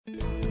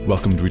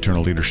Welcome to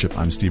Eternal Leadership.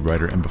 I'm Steve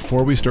Ryder, and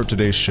before we start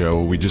today's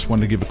show, we just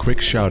wanted to give a quick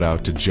shout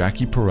out to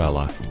Jackie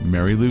Perella,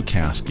 Mary Lou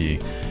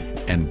Caskey,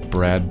 and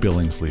Brad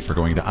Billingsley for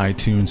going to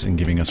iTunes and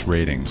giving us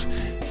ratings.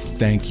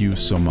 Thank you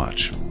so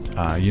much.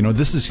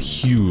 This is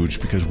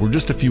huge because we're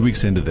just a few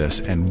weeks into this,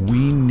 and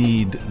we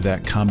need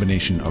that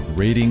combination of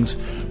ratings,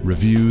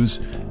 reviews,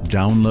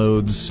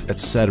 downloads,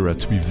 etc.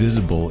 to be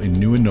visible in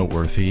New and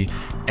Noteworthy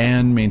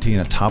and maintain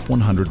a top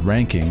 100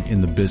 ranking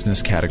in the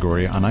business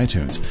category on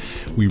iTunes.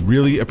 We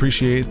really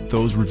appreciate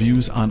those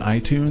reviews on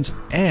iTunes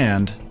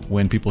and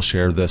when people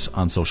share this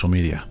on social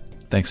media.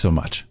 Thanks so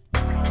much.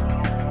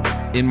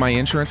 In my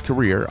insurance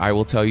career, I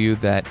will tell you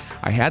that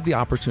I had the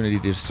opportunity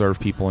to serve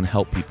people and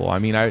help people. I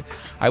mean,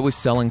 I was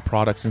selling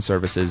products and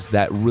services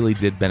that really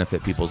did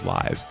benefit people's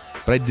lives,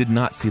 but I did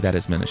not see that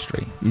as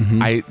ministry.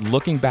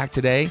 Looking back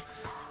today,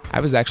 I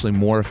was actually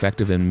more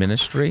effective in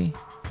ministry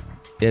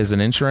as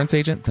an insurance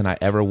agent than I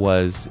ever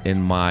was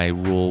in my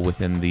role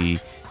within the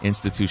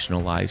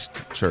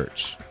institutionalized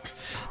church.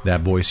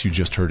 That voice you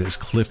just heard is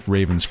Cliff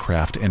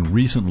Ravenscraft, and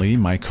recently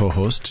my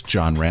co-host,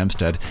 John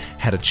Ramstead,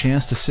 had a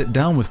chance to sit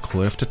down with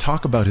Cliff to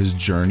talk about his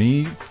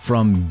journey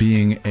from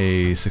being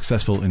a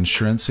successful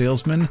insurance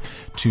salesman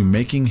to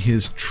making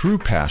his true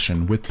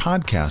passion with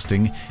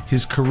podcasting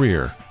his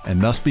career,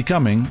 and thus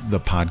becoming the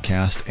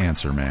Podcast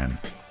Answer Man.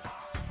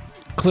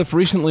 Cliff,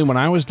 recently when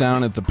I was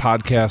down at the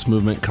Podcast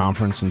Movement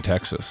Conference in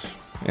Texas,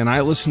 and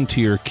I listened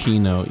to your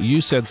keynote,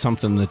 you said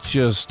something that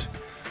just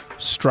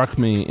struck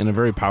me in a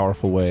very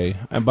powerful way.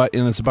 And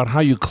it's about how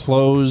you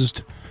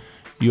closed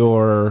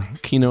your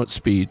keynote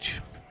speech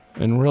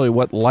and really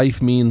what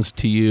life means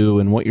to you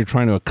and what you're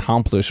trying to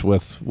accomplish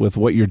with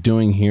what you're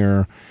doing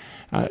here.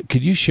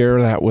 Could you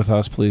share that with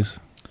us, please?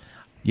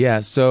 Yeah,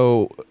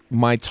 so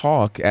my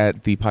talk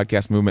at the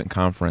Podcast Movement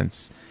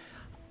Conference,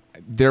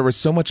 there was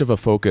so much of a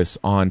focus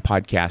on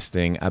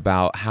podcasting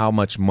about how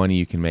much money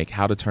you can make,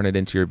 how to turn it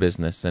into your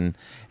business, and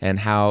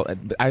how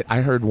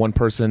I heard one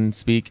person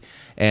speak,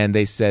 and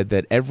they said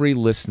that every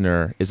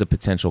listener is a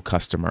potential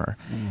customer,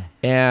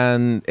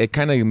 and it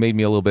kind of made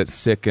me a little bit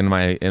sick in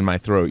my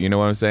throat. You know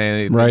what I'm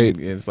saying? Right.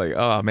 It's like,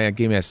 oh man, it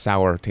gave me a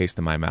sour taste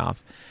in my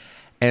mouth.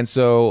 And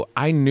so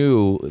I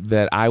knew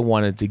that I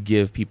wanted to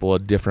give people a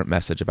different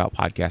message about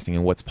podcasting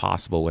and what's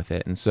possible with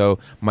it. And so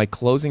my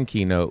closing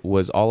keynote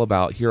was all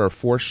about, here are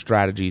 4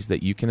 strategies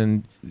that you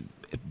can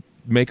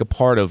make a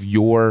part of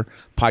your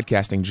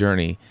podcasting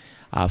journey.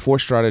 4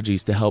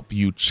 strategies to help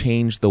you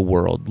change the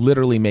world,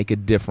 literally make a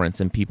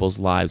difference in people's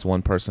lives,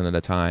 one person at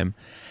a time.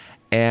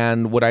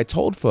 And what I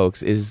told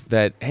folks is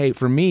that, hey,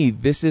 for me,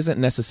 this isn't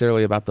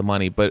necessarily about the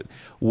money, but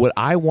what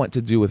I want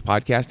to do with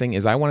podcasting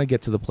is I want to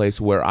get to the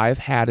place where I've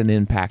had an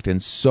impact in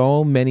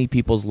so many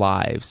people's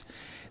lives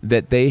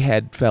that they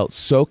had felt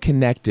so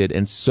connected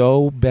and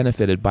so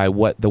benefited by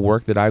the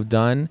work that I've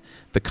done,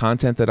 the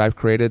content that I've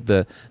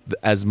created,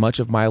 as much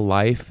of my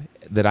life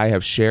that I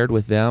have shared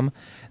with them,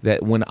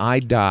 that when I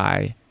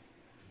die,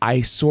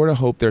 I sort of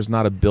hope there's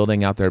not a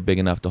building out there big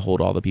enough to hold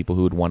all the people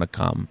who would want to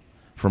come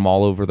from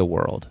all over the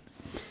world.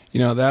 You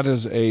know, that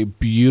is a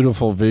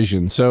beautiful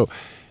vision. So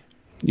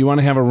you want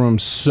to have a room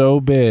so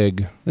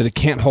big that it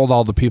can't hold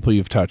all the people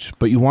you've touched,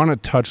 but you want to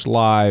touch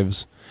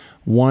lives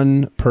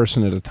one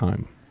person at a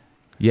time.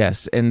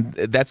 Yes, and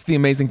that's the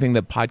amazing thing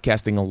that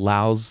podcasting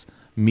allows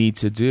me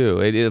to do.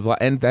 It is,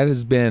 and that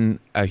has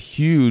been a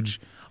huge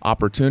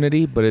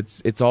opportunity, but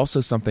it's also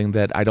something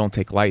that I don't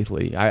take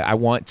lightly. I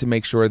want to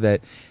make sure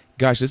that,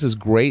 gosh, this is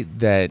great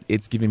that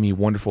it's giving me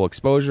wonderful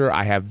exposure.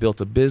 I have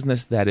built a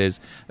business that is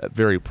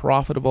very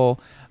profitable,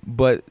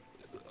 but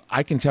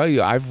I can tell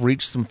you I've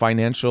reached some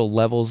financial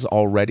levels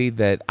already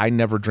that I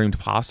never dreamed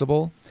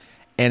possible,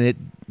 and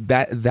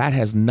that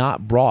has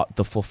not brought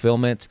the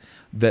fulfillment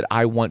that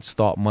I once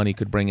thought money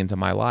could bring into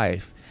my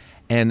life.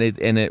 And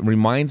it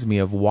reminds me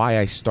of why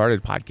I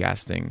started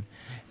podcasting,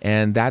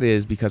 and that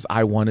is because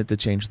I wanted to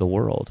change the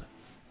world.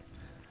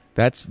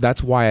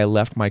 That's why I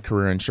left my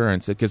career in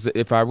insurance, because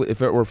if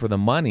it were for the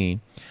money,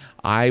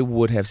 I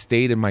would have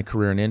stayed in my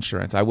career in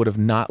insurance. I would have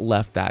not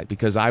left that,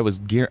 because I was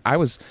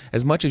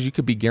as much as you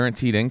could be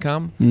guaranteed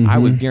income, I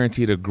was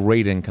guaranteed a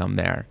great income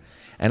there.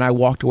 And I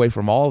walked away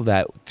from all of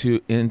that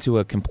into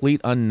a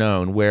complete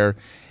unknown where,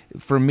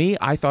 for me,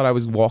 I thought I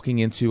was walking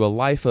into a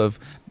life of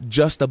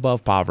just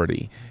above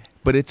poverty.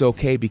 But it's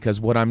okay, because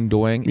what I'm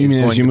doing is going to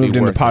be worth it. You moved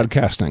into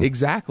podcasting.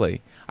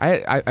 Exactly.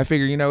 I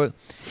figure,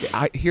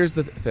 here's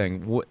the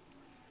thing.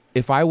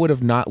 If I would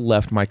have not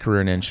left my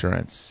career in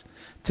insurance,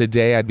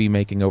 today I'd be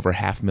making over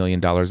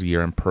 $500,000 a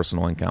year in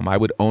personal income. I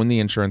would own the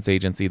insurance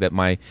agency that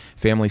my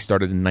family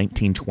started in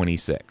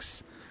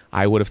 1926.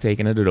 I would have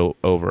taken it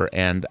over,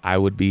 and I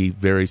would be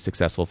very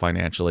successful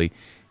financially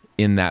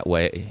in that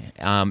way.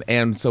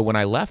 And so when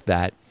I left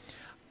that,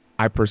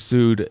 I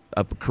pursued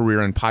a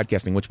career in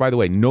podcasting, which, by the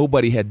way,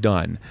 nobody had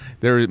done.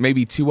 There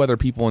maybe 2 other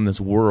people in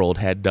this world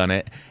had done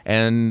it,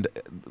 and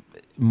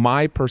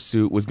my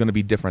pursuit was going to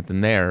be different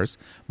than theirs.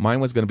 Mine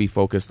was going to be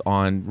focused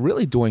on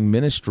really doing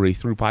ministry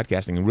through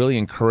podcasting and really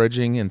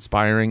encouraging,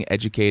 inspiring,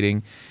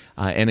 educating,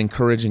 and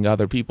encouraging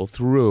other people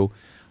through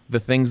the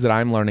things that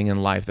I'm learning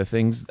in life, the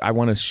things I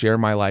want to share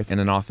my life in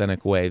an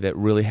authentic way that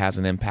really has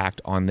an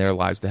impact on their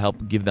lives to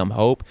help give them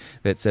hope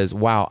that says,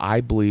 wow,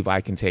 I believe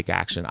I can take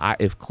action.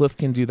 If Cliff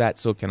can do that,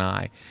 so can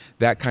I.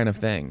 That kind of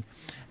thing.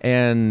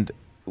 And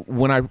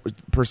when I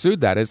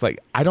pursued that, it's like,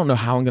 I don't know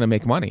how I'm going to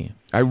make money.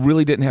 I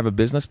really didn't have a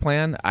business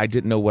plan. I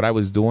didn't know what I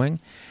was doing.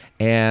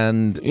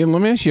 And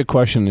let me ask you a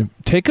question.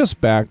 Take us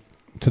back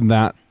to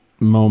that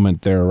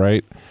moment there,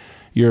 right?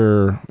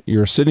 You're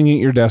sitting at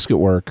your desk at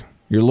work.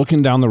 You're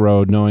looking down the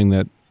road knowing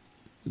that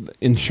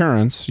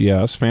insurance,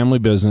 yes, family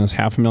business,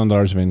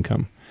 $500,000 of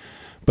income.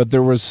 But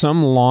there was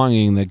some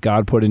longing that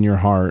God put in your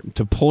heart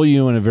to pull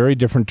you in a very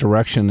different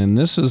direction. And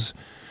this is,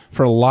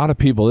 for a lot of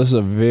people, this is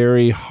a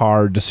very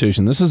hard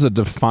decision. This is a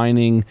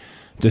defining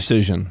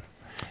decision.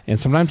 And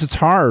sometimes it's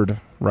hard,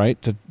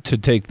 right, to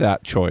take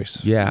that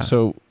choice. Yeah.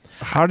 So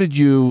how did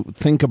you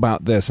think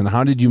about this, and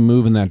how did you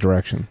move in that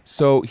direction?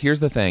 So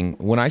here's the thing.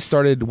 When I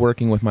started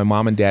working with my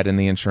mom and dad in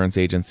the insurance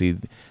agency,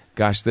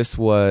 gosh,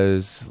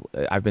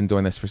 I've been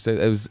doing this it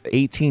was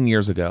 18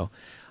 years ago.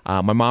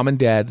 My mom and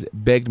dad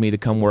begged me to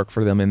come work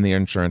for them in the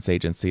insurance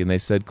agency. And they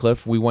said,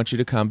 Cliff, we want you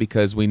to come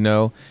because we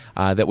know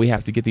that we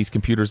have to get these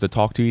computers to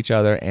talk to each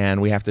other, and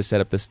we have to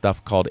set up this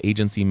stuff called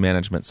agency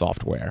management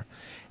software.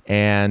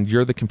 And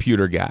you're the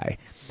computer guy.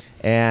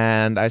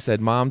 And I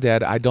said, Mom,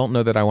 Dad, I don't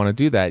know that I want to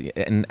do that.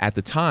 And at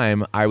the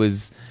time, I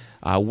was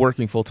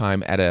working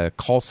full-time at a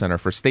call center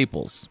for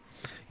Staples.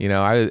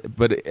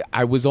 But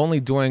I was only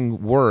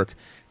doing work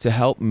to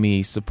help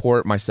me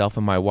support myself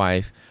and my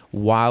wife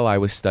while I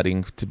was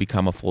studying to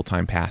become a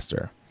full-time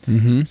pastor.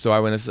 Mm-hmm. So I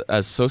was an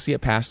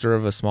associate pastor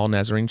of a small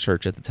Nazarene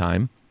church at the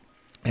time,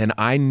 and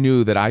I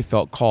knew that I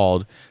felt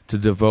called to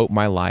devote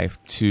my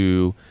life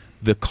to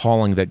the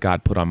calling that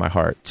God put on my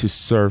heart, to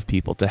serve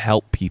people, to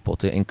help people,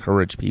 to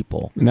encourage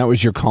people. And that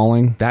was your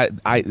calling? That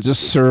I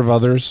just serve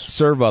others?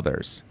 Serve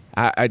others.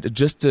 I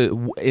just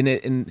to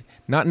in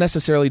not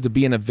necessarily to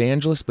be an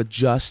evangelist, but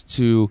just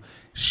to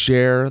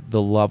share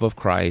the love of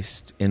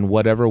Christ in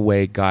whatever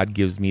way God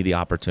gives me the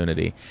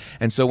opportunity.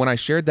 And so when I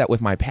shared that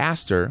with my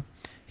pastor,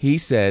 he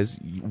says,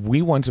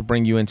 we want to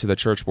bring you into the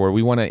church board.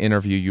 We want to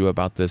interview you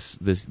about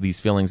these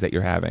feelings that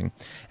you're having.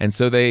 And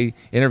so they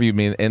interviewed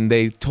me, and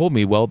they told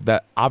me, well,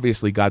 that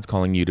obviously God's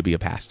calling you to be a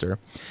pastor.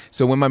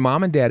 So when my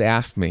mom and dad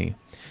asked me,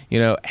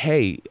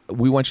 hey,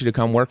 we want you to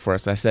come work for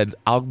us, I said,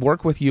 I'll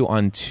work with you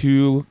on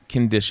 2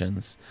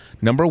 conditions.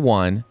 Number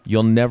 1,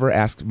 you'll never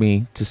ask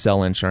me to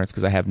sell insurance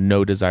because I have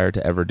no desire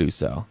to ever do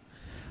so.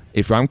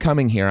 If I'm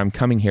coming here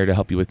to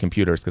help you with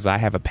computers because I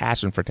have a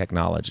passion for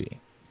technology.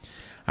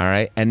 All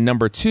right. And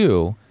number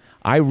 2,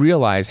 I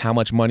realize how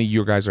much money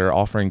you guys are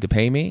offering to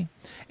pay me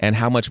and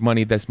how much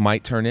money this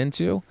might turn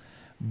into.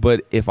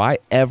 But if I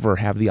ever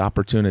have the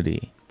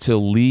opportunity to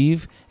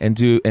leave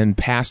and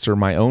pastor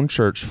my own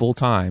church full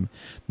time,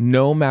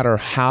 no matter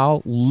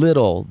how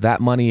little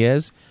that money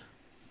is,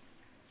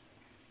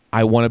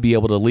 I want to be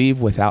able to leave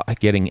without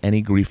getting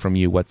any grief from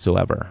you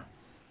whatsoever.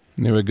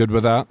 They were good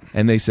with that?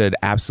 And they said,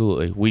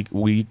 absolutely.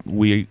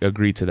 We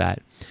agreed to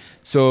that.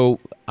 So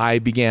I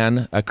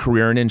began a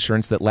career in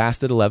insurance that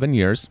lasted 11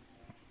 years,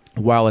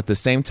 while at the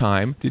same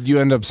time... Did you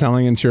end up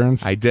selling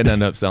insurance? I did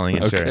end up selling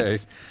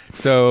insurance. Okay.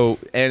 So,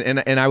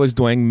 and I was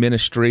doing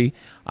ministry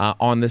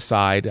on the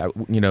side,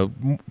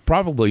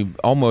 probably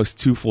almost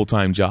 2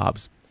 full-time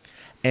jobs.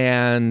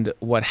 And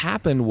what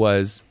happened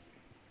was,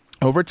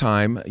 over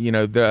time,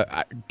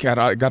 I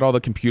got all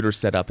the computers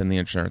set up in the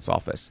insurance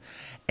office,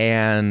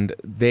 and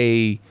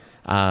they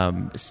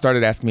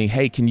started asking me,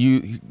 hey, can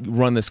you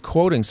run this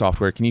quoting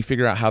software? Can you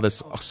figure out how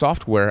this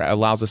software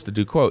allows us to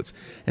do quotes?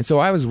 And so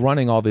I was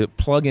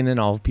plugging in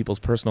all of people's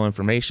personal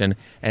information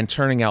and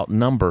turning out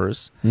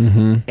numbers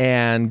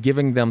and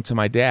giving them to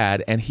my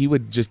dad, and he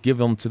would just give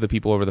them to the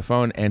people over the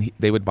phone, and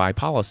they would buy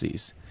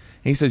policies.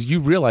 And he says, you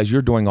realize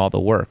you're doing all the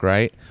work,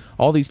 right?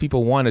 All these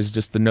people want is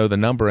just to know the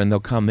number, and they'll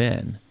come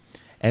in.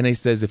 And he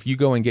says, if you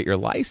go and get your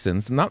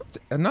license, I'm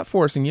not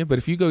forcing you, but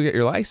if you go get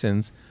your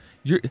license,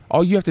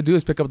 all you have to do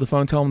is pick up the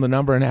phone, tell them the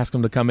number, and ask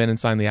them to come in and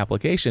sign the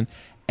application,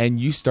 and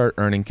you start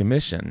earning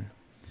commission.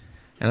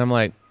 And I'm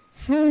like,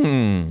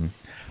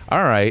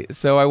 all right.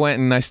 So I went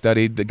and I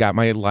studied, got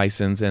my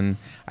license, and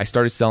I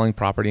started selling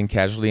property and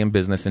casualty and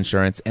business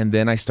insurance, and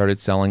then I started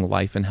selling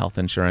life and health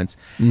insurance.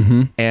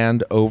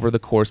 And over the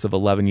course of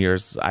 11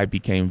 years, I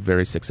became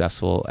very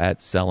successful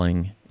at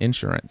selling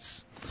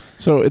insurance.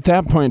 So at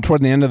that point,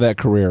 toward the end of that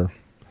career,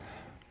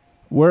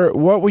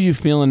 what were you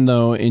feeling,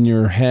 though, in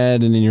your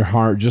head and in your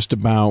heart just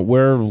about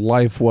where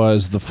life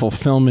was, the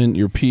fulfillment,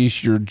 your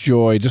peace, your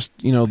joy, just,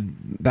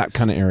 that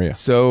kind of area?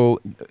 So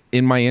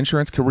in my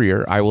insurance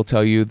career, I will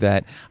tell you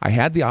that I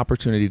had the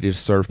opportunity to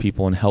serve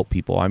people and help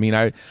people. I mean,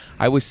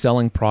 I was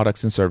selling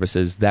products and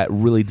services that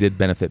really did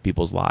benefit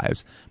people's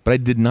lives, but I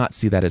did not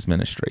see that as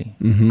ministry.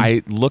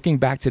 Looking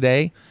back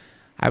today,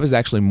 I was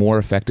actually more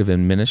effective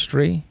in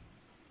ministry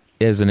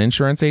as an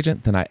insurance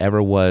agent than I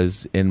ever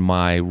was in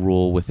my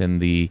role within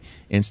the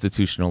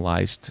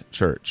institutionalized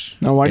church.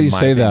 Now, why do you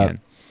say that?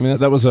 I mean,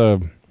 that was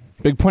a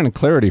big point of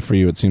clarity for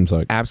you, it seems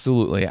like.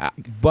 Absolutely.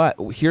 But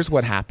here's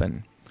what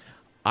happened.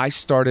 I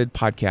started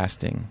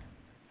podcasting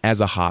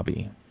as a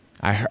hobby.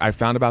 I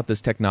found about this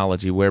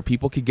technology where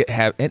people could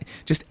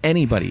just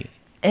anybody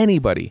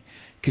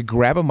could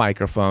grab a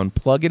microphone,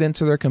 plug it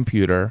into their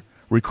computer,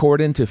 record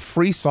into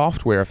free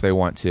software if they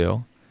want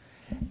to,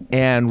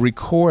 and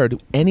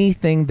record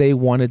anything they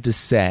wanted to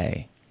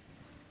say,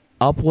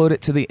 upload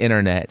it to the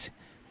internet,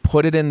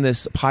 put it in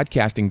this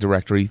podcasting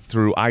directory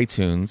through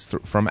iTunes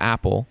from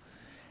Apple,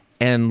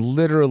 and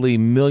literally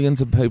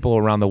millions of people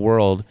around the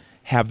world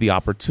have the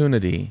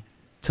opportunity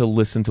to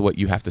listen to what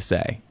you have to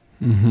say.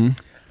 Mm-hmm.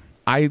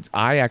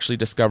 I actually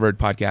discovered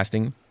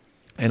podcasting,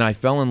 and I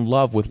fell in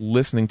love with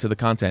listening to the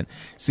content.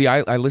 See,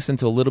 I listened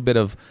to a little bit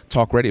of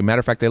talk radio. Matter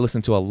of fact, I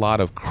listened to a lot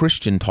of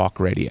Christian talk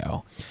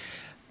radio.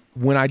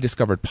 When I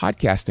discovered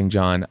podcasting,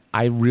 John,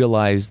 I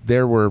realized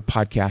there were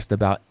podcasts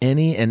about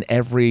any and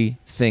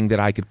everything that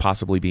I could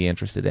possibly be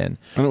interested in.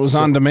 And it was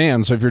on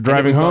demand. So if you're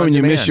driving home and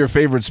you miss your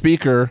favorite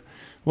speaker,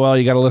 well,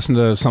 you got to listen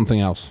to something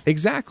else.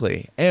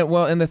 Exactly.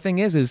 And the thing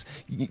is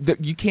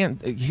you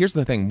can't. Here's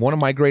the thing. One of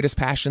my greatest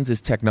passions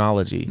is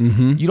technology.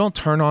 Mm-hmm. You don't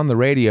turn on the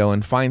radio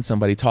and find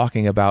somebody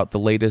talking about the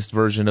latest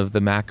version of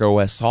the Mac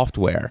OS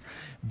software.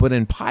 But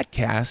in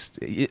podcasts,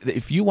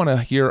 if you want to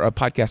hear a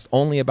podcast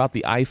only about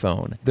the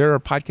iPhone, there are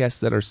podcasts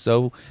that are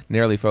so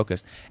narrowly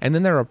focused. And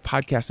then there are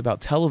podcasts about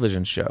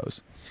television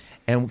shows.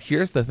 And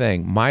here's the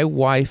thing. My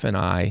wife and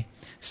I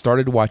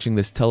started watching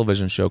this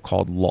television show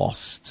called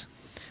Lost.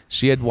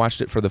 She had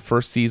watched it for the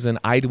first season.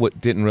 I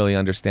didn't really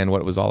understand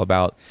what it was all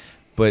about.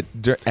 But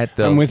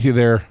I'm with you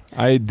there.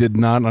 I did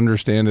not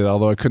understand it,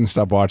 although I couldn't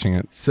stop watching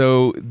it.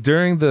 So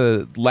during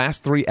the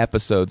last 3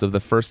 episodes of the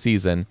first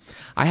season,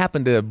 I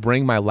happened to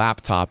bring my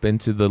laptop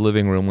into the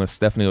living room when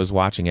Stephanie was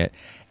watching it.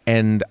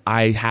 And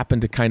I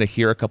happened to kind of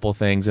hear a couple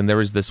things. And there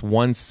was this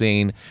one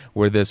scene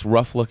where this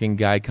rough-looking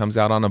guy comes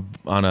out on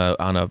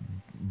a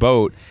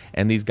boat,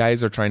 and these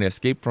guys are trying to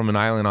escape from an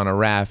island on a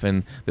raft,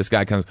 and this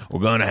guy comes,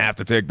 "We're gonna have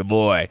to take the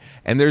boy."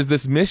 And there's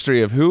this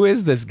mystery of who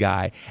is this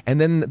guy. And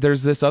then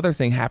there's this other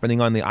thing happening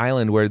on the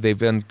island where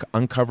they've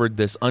uncovered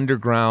this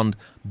underground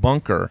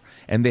bunker,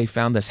 and they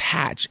found this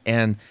hatch,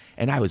 and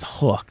I was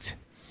hooked.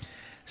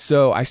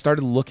 So I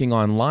started looking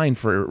online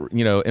for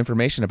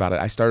information about it.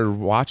 I started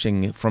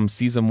watching from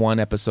season 1,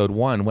 episode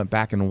 1, went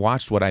back and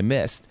watched what I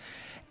missed.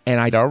 And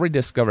I'd already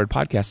discovered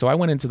podcasts, so I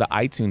went into the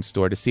iTunes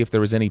store to see if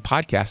there was any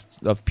podcasts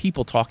of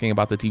people talking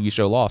about the TV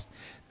show Lost.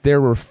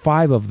 There were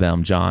 5 of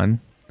them, John.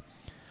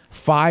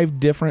 5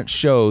 different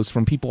shows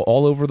from people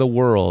all over the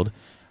world,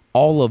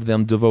 all of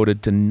them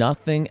devoted to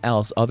nothing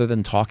else other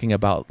than talking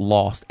about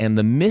Lost and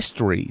the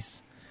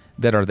mysteries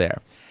that are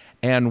there.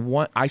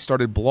 And I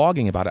started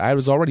blogging about it. I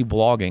was already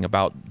blogging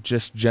about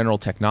just general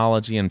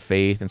technology and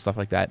faith and stuff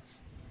like that.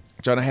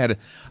 John, I had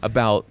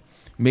about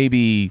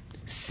maybe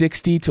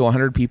 60 to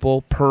 100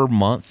 people per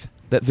month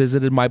that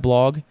visited my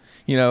blog.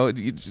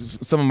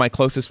 Some of my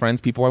closest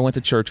friends, people I went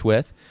to church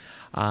with.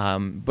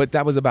 But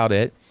that was about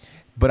it.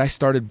 But I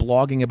started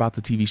blogging about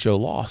the TV show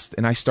Lost,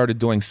 and I started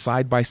doing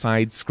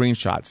side-by-side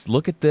screenshots.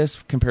 Look at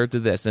this compared to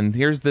this, and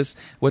here's this,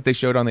 what they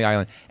showed on the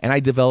island. And I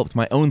developed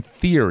my own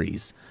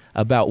theories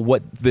about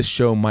what this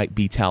show might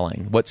be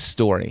telling, what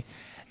story.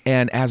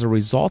 And as a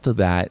result of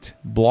that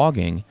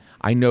blogging,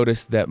 I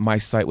noticed that my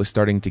site was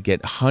starting to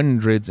get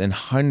hundreds and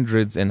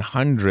hundreds and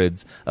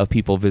hundreds of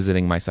people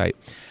visiting my site.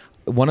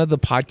 One of the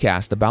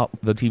podcasts about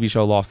the TV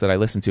show Lost that I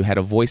listened to had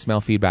a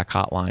voicemail feedback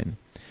hotline.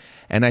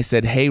 And I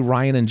said, "Hey,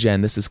 Ryan and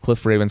Jen, this is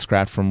Cliff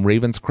Ravenscraft from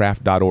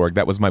ravenscraft.org.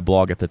 That was my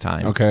blog at the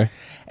time. Okay.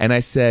 And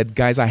I said,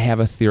 "Guys, I have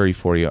a theory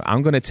for you.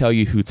 I'm going to tell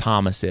you who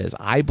Thomas is.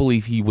 I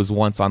believe he was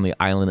once on the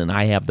island, and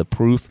I have the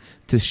proof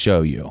to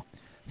show you."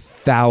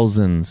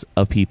 Thousands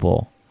of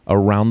people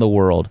around the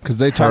world, because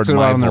they talked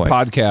about it on their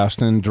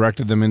podcast and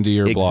directed them into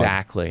your blog.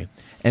 Exactly.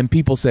 And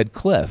people said,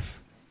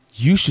 "Cliff,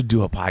 you should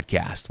do a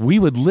podcast. We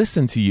would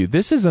listen to you.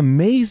 This is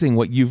amazing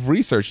what you've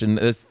researched and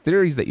the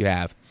theories that you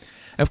have."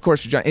 Of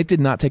course, John, it did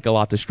not take a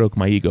lot to stroke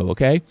my ego,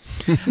 okay?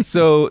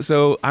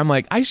 So I'm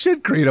like, I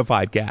should create a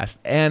podcast.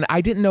 And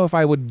I didn't know if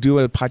I would do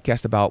a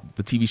podcast about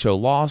the TV show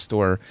Lost,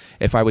 or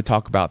if I would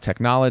talk about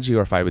technology,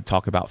 or if I would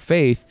talk about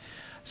faith.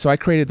 So I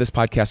created this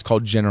podcast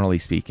called Generally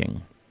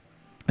Speaking.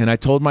 And I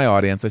told my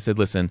audience, I said,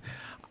 "Listen,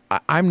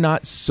 I'm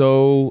not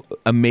so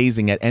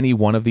amazing at any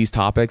one of these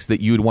topics that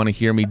you would want to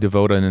hear me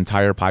devote an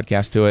entire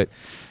podcast to it.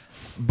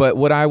 But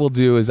what I will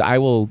do is I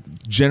will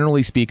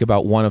generally speak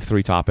about one of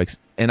 3 topics,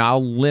 and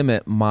I'll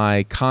limit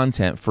my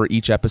content for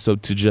each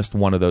episode to just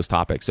one of those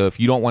topics. So if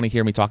you don't want to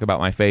hear me talk about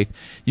my faith,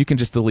 you can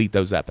just delete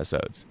those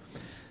episodes."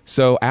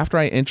 So after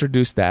I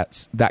introduced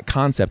that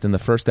concept in the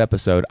first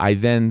episode, I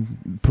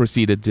then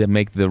proceeded to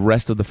make the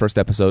rest of the first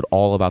episode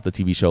all about the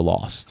TV show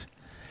Lost.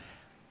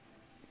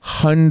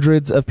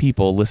 Hundreds of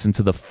people listened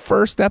to the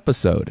first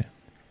episode.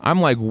 I'm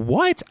like,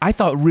 what? I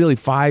thought really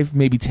 5,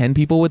 maybe 10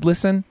 people would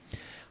listen.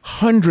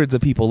 Hundreds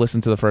of people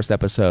listened to the first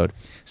episode.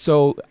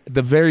 So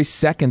the very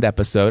second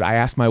episode, I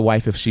asked my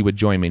wife if she would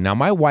join me. Now,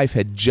 my wife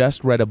had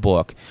just read a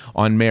book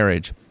on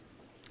marriage.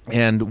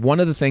 And one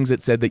of the things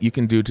it said that you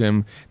can do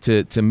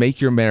to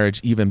make your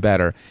marriage even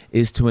better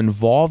is to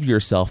involve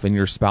yourself in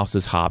your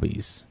spouse's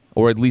hobbies.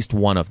 or at least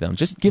one of them.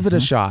 Just give it a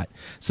shot.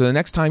 So the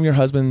next time your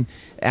husband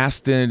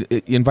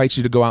invites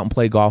you to go out and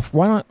play golf,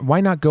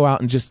 why not go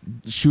out and just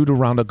shoot a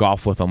round of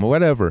golf with them or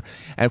whatever?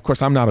 And of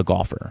course, I'm not a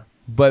golfer,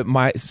 but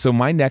my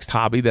next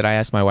hobby that I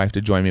asked my wife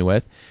to join me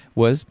with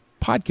was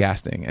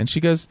podcasting. And she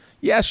goes,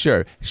 yeah,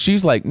 sure.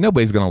 She's like,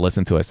 nobody's going to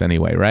listen to us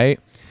anyway, right?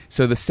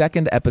 So the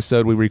second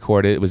episode we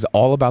recorded, it was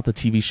all about the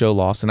TV show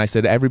Lost. And I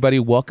said, everybody,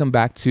 welcome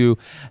back to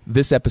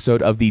this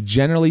episode of the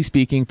Generally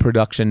Speaking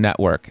Production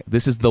Network.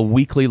 This is the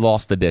weekly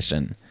Lost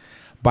edition.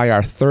 By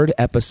our third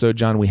episode,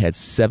 John, we had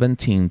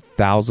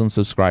 17,000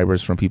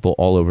 subscribers from people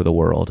all over the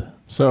world.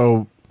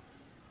 So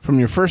from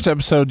your first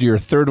episode to your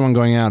third one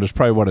going out is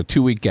probably, what, a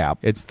 2-week gap?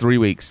 It's 3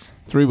 weeks.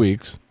 3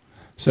 weeks.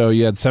 So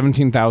you had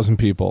 17,000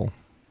 people.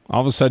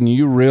 All of a sudden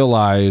you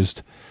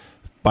realized,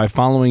 by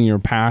following your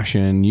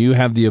passion, you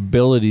have the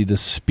ability to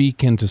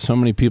speak into so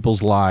many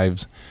people's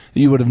lives that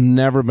you would have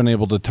never been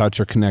able to touch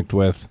or connect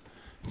with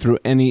through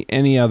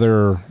any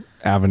other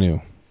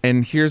avenue.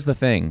 And here's the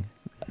thing.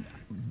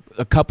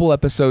 A couple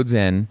episodes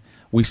in,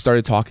 we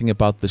started talking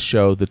about the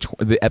show,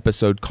 the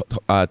episode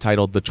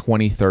titled The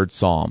 23rd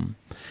Psalm.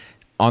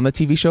 On the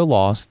TV show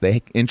Lost,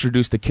 they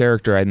introduced a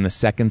character in the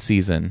second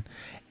season,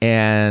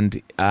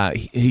 and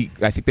I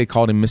think they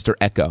called him Mr.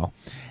 Echo.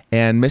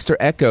 And Mr.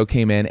 Echo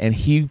came in, and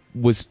he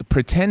was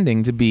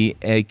pretending to be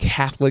a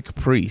Catholic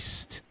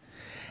priest.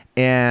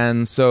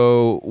 And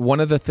so one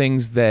of the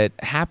things that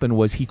happened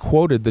was he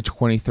quoted the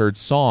 23rd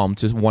Psalm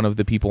to one of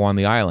the people on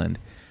the island,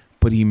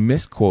 but he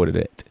misquoted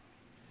it.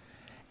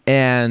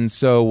 And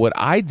so what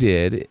I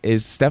did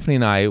is Stephanie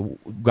and I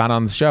got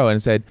on the show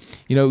and said,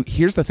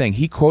 here's the thing.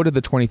 He quoted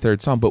the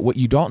 23rd Psalm, but what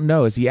you don't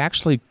know is he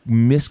actually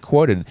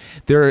misquoted.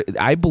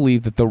 I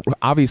believe that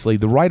obviously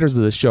the writers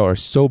of the show are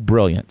so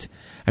brilliant.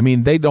 I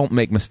mean, they don't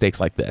make mistakes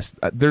like this.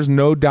 There's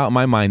no doubt in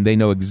my mind they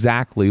know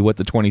exactly what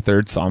the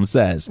 23rd Psalm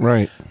says.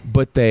 Right.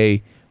 But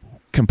they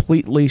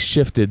completely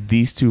shifted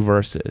these two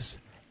verses.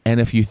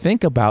 And if you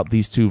think about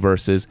these two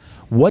verses,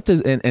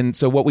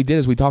 so what we did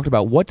is we talked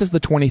about what does the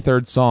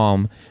 23rd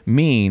Psalm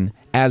mean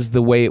as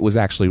the way it was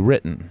actually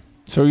written.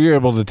 So you're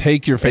able to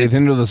take your faith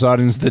into this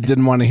audience that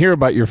didn't want to hear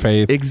about your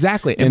faith.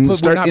 Exactly. And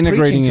start we're not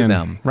integrating preaching to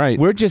them. Right.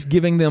 We're just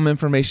giving them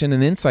information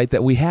and insight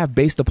that we have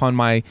based upon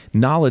my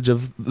knowledge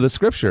of the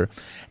Scripture.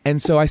 And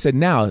so I said,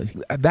 now,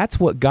 that's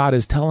what God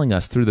is telling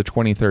us through the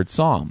 23rd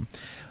Psalm.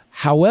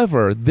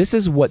 However, this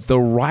is what the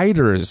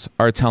writers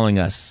are telling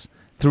us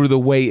through the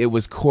way it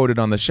was quoted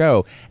on the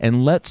show.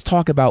 And let's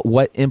talk about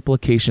what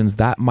implications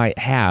that might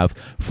have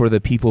for the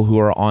people who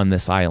are on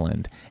this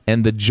island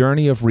and the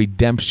journey of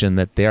redemption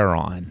that they're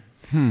on.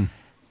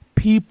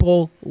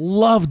 People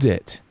loved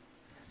it.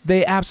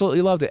 They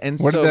absolutely loved it. And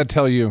what did that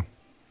tell you?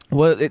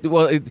 Well,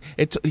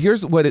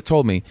 here's what it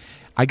told me.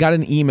 I got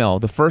an email.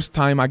 The first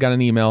time I got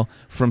an email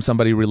from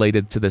somebody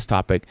related to this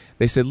topic,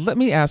 they said, let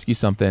me ask you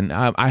something.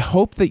 I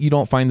hope that you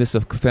don't find this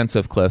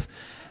offensive, Cliff,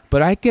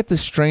 but I get the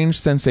strange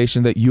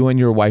sensation that you and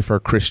your wife are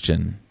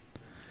Christian.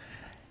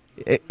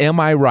 Am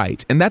I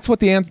right? And that's what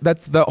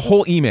that's the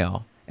whole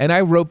email. And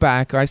I wrote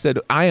back, I said,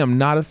 I am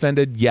not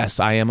offended. Yes,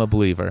 I am a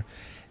believer.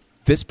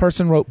 This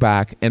person wrote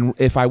back, and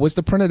if I was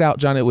to print it out,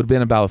 John, it would have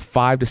been about a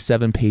 5 to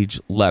 7 page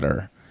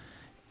letter,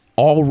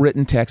 all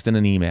written text in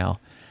an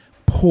email,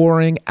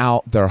 pouring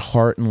out their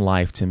heart and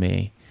life to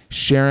me,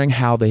 sharing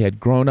how they had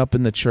grown up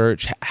in the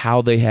church,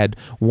 how they had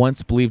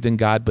once believed in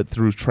God, but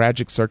through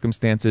tragic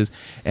circumstances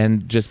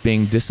and just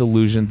being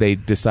disillusioned, they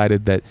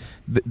decided that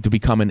to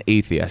become an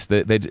atheist.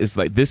 It's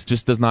like, this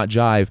just does not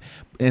jive.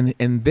 And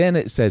then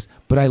it says,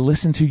 but I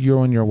listened to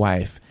you and your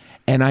wife,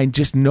 and I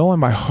just know in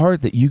my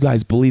heart that you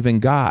guys believe in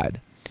God.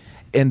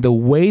 And the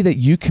way that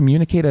you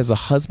communicate as a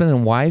husband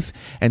and wife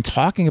and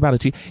talking about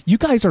it, you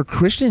guys are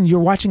Christian, you're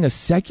watching a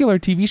secular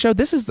TV show.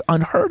 This is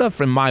unheard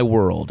of in my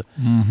world.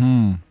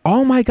 Mm-hmm.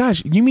 Oh my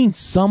gosh. You mean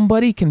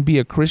somebody can be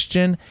a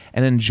Christian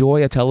and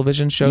enjoy a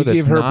television show that's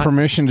not? You gave her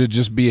permission to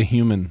just be a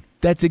human.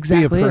 That's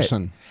exactly be a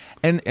person.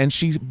 And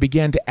she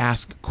began to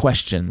ask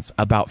questions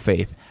about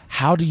faith.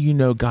 How do you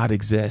know God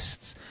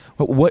exists?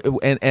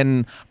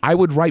 And I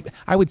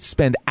would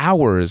spend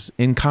hours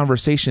in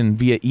conversation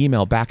via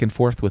email back and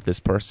forth with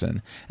this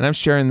person. And I'm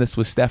sharing this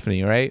with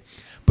Stephanie, right?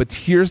 But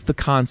here's the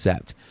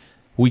concept.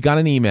 We got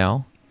an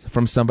email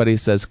from somebody who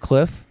says,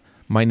 Cliff,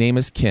 my name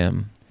is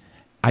Kim.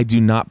 I do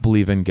not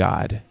believe in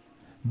God,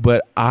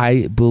 but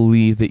I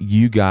believe that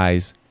you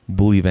guys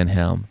believe in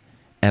him,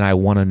 and I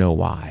want to know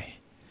why.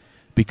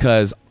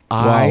 Because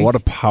wow, what a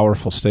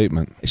powerful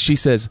statement. She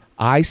says,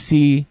 I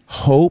see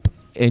hope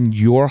in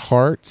your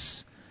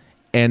hearts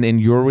and in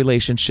your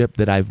relationship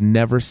that I've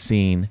never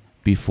seen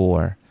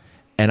before.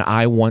 And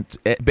I want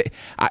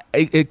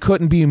it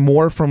couldn't be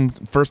more from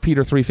 1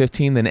 Peter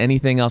 3:15 than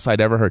anything else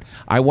I'd ever heard.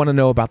 I want to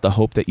know about the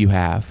hope that you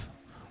have.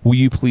 Will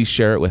you please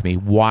share it with me?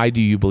 Why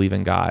do you believe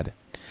in God?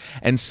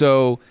 And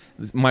so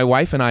my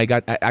wife and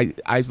I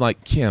was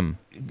like, Kim,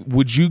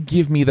 would you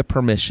give me the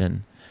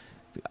permission?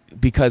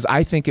 Because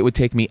I think it would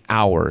take me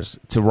hours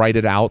to write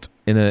it out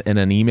in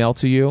an email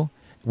to you,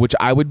 which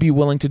I would be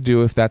willing to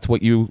do if that's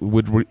what you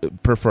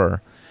would prefer.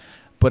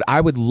 But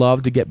I would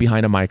love to get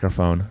behind a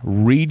microphone,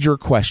 read your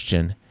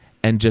question,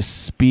 and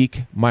just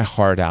speak my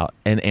heart out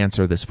and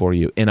answer this for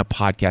you in a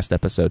podcast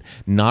episode.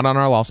 Not on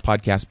our Lost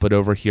podcast, but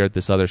over here at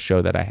this other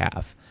show that I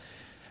have.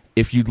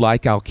 If you'd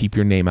like, I'll keep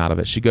your name out of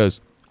it. She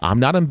goes, I'm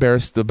not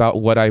embarrassed about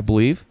what I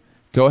believe.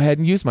 Go ahead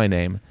and use my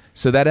name.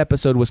 So that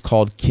episode was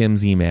called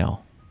Kim's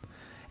Email.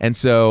 And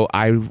so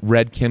I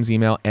read Kim's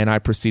email and I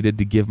proceeded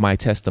to give my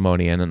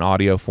testimony in an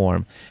audio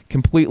form,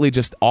 completely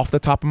just off the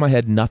top of my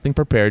head, nothing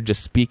prepared,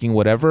 just speaking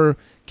whatever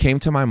came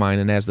to my mind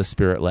and as the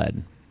Spirit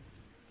led.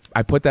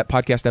 I put that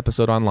podcast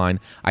episode online.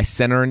 I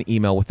sent her an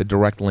email with a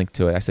direct link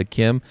to it. I said,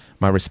 Kim,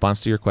 my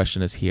response to your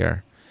question is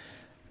here.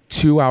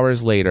 2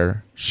 hours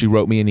later, she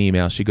wrote me an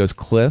email. She goes,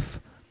 Cliff,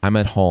 I'm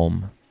at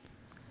home.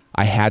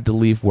 I had to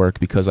leave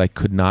work because I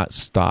could not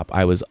stop.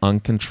 I was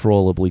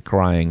uncontrollably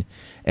crying,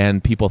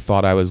 and people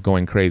thought I was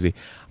going crazy.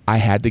 I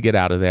had to get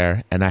out of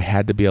there, and I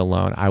had to be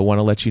alone. I want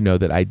to let you know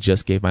that I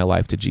just gave my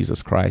life to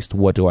Jesus Christ.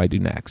 What do I do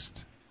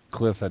next?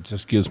 Cliff, that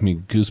just gives me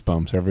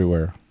goosebumps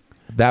everywhere.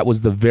 That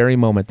was the very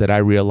moment that I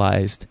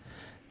realized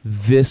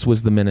this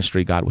was the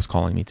ministry God was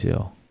calling me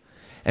to.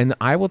 And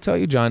I will tell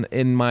you, John,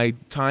 in my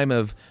time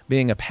of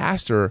being a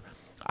pastor,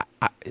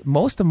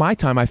 most of my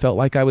time I felt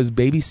like I was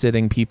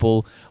babysitting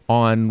people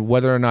on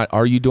whether or not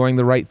are you doing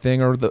the right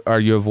thing or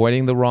are you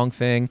avoiding the wrong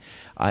thing.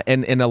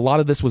 And a lot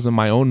of this was in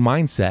my own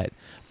mindset.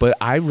 But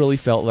I really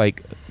felt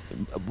like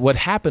what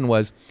happened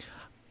was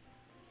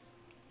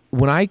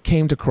when I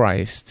came to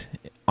Christ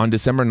on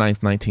December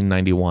 9th,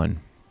 1991,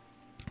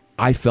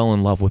 I fell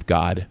in love with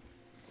God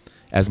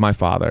as my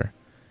Father,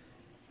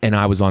 and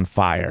I was on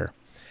fire.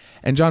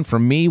 And John, for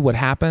me, what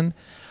happened,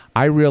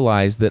 I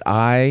realized that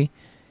I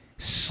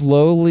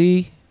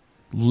slowly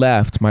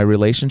left my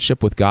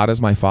relationship with God as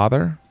my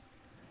Father,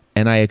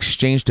 and I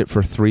exchanged it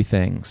for three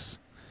things.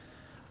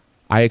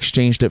 I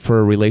exchanged it for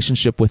a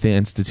relationship with the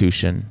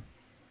institution,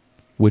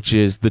 which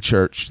is the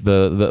church,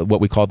 the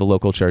what we call the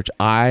local church.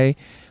 I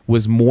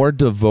was more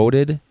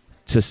devoted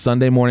to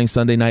Sunday morning,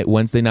 Sunday night,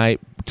 Wednesday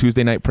night,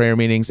 Tuesday night prayer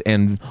meetings,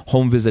 and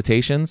home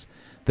visitations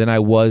than I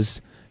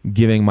was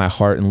giving my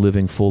heart and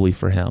living fully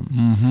for Him.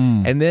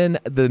 Mm-hmm. And then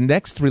the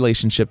next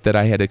relationship that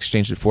I had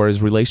exchanged it for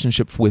is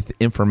relationship with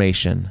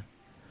information.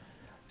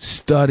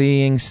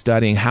 Studying.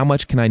 How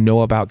much can I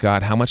know about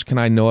God? How much can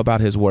I know about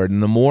His Word?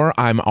 And the more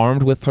I'm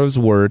armed with His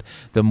Word,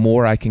 the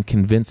more I can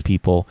convince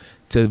people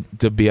to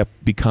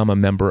become a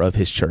member of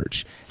His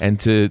church and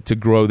to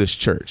grow this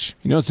church.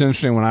 You know, it's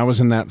interesting. When I was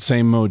in that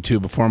same mode, too,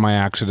 before my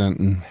accident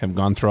and have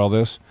gone through all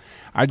this,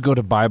 I'd go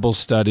to Bible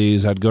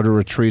studies, I'd go to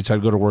retreats,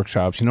 I'd go to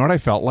workshops. You know what I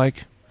felt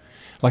like?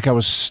 Like I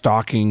was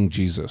stalking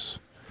Jesus.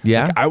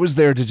 Yeah? Like I was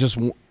there to just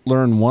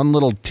learn one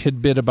little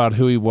tidbit about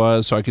who He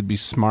was so I could be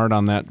smart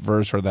on that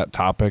verse or that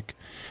topic,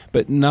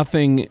 but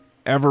nothing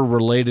ever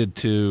related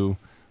to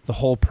the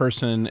whole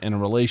person and a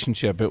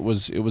relationship. It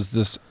was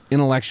this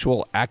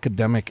intellectual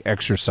academic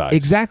exercise.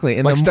 Exactly.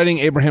 And like studying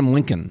Abraham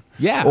Lincoln.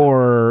 Yeah.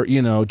 Or,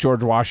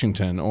 George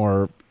Washington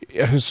or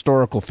a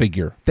historical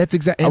figure. That's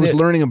exactly. I was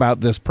learning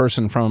about this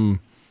person from,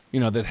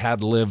 that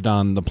had lived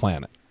on the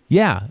planet.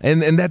 Yeah,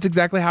 and that's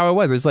exactly how it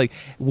was. It's like,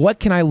 what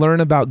can I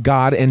learn about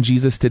God and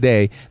Jesus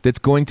today that's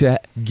going to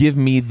give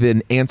me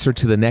the answer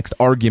to the next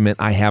argument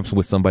I have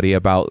with somebody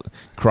about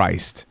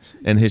Christ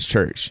and His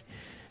church?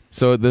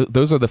 So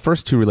those are the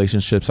first two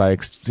relationships I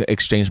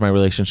exchanged my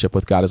relationship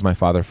with God as my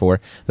Father for.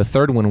 The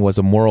third one was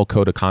a moral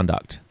code of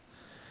conduct.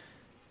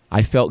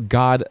 I felt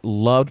God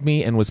loved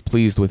me and was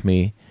pleased with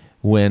me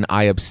when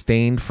I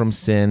abstained from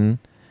sin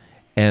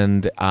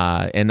and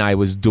I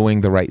was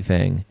doing the right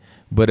thing.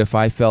 But if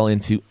I fell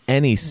into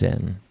any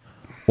sin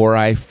or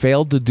I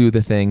failed to do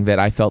the thing that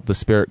I felt the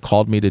Spirit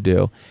called me to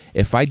do,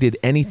 if I did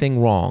anything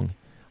wrong,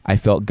 I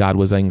felt God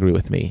was angry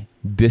with me,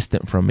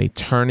 distant from me,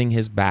 turning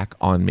His back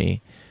on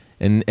me,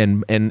 and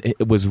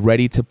it was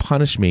ready to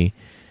punish me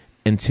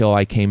until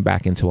I came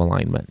back into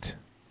alignment.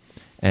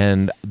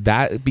 And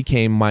that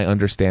became my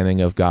understanding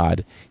of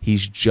God.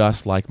 He's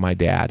just like my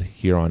dad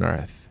here on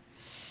earth.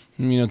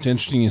 It's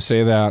interesting you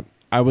say that.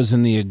 I was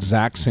in the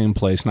exact same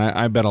place, and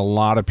I bet a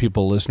lot of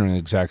people listening in the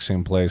exact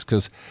same place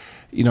because,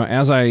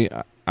 as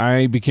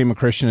I became a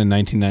Christian in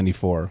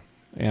 1994,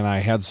 and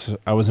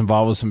I was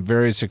involved with some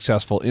very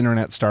successful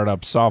internet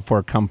startups,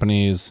 software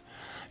companies.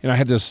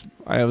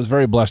 I was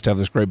very blessed to have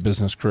this great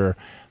business career.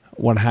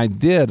 What I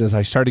did is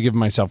I started giving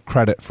myself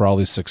credit for all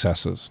these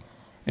successes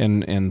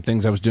and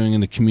things I was doing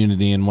in the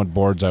community and what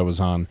boards I was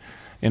on.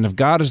 And if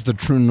God is the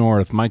true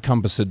north, my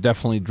compass had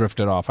definitely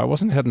drifted off. I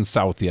wasn't heading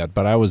south yet,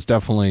 but I was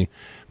definitely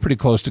pretty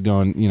close to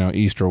going,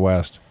 east or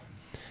west.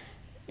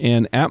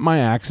 And at my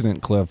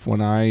accident, Cliff,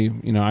 when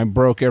I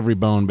broke every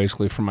bone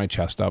basically from my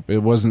chest up. It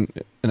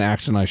wasn't an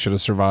accident I should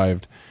have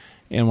survived.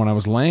 And when I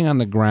was laying on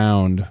the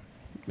ground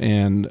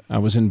and I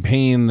was in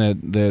pain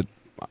that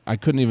I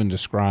couldn't even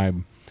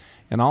describe,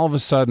 and all of a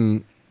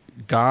sudden,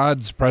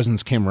 God's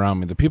presence came around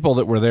me. The people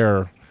that were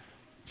there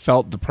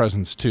felt the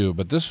presence too,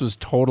 but this was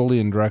totally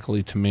and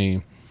directly to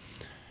me.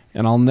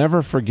 And I'll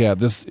never forget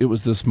this. It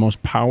was this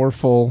most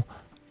powerful,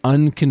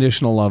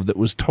 unconditional love that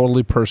was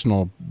totally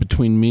personal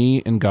between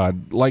me and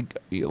God, like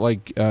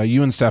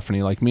you and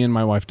Stephanie, like me and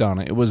my wife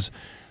Donna. It was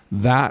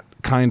that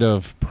kind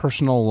of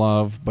personal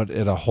love, but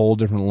at a whole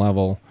different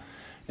level.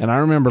 And I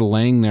remember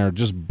laying there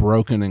just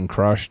broken and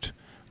crushed.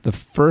 The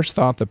first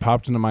thought that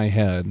popped into my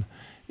head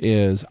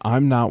is,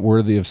 I'm not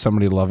worthy of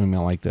somebody loving me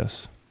like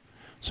this.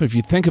 So if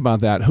you think about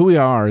that, who we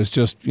are is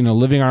just,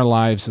 living our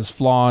lives as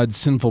flawed,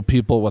 sinful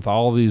people with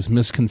all these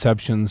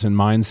misconceptions and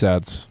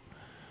mindsets.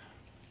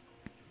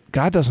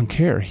 God doesn't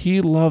care.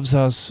 He loves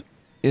us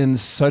in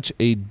such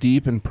a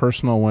deep and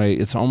personal way,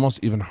 it's almost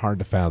even hard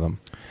to fathom.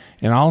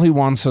 And all he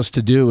wants us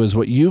to do is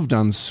what you've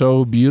done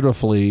so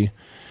beautifully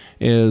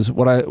is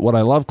what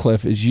I love,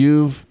 Cliff, is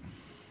you've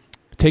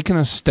taken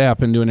a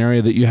step into an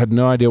area that you had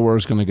no idea where it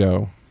was going to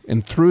go.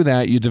 And through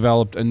that, you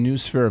developed a new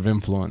sphere of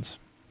influence.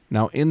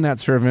 Now, in that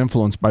sphere of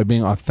influence, by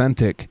being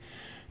authentic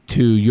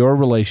to your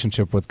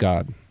relationship with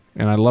God,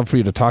 and I'd love for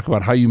you to talk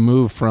about how you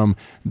move from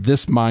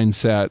this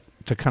mindset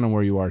to kind of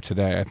where you are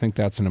today. I think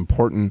that's an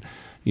important,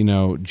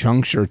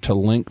 juncture to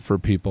link for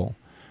people,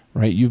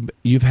 right?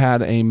 You've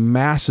had a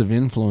massive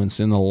influence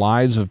in the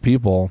lives of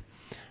people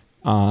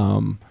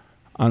on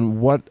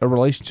what a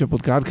relationship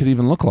with God could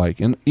even look like,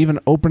 and even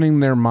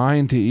opening their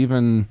mind to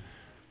even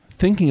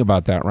thinking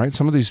about that, right?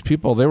 Some of these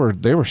people, they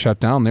were shut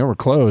down, they were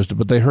closed,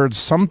 but they heard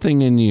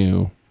something in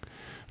you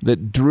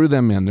that drew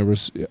them in. There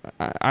was,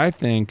 I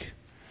think,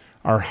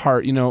 our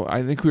heart,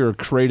 I think we were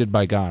created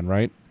by God,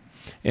 right?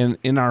 And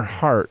in our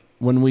heart,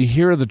 when we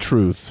hear the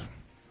truth,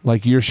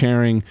 like you're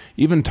sharing,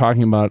 even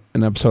talking about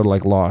an episode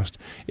like Lost,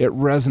 it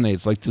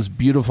resonates like this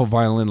beautiful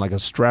violin, like a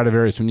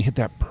Stradivarius. When you hit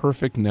that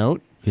perfect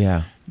note,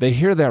 Yeah. they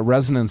hear that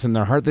resonance in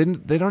their heart.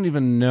 They don't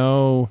even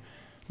know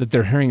that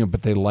they're hearing it,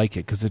 but they like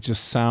it because it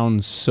just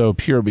sounds so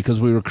pure, because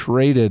we were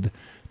created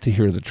to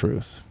hear the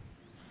truth.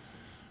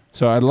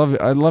 So I'd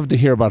love to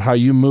hear about how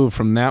you moved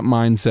from that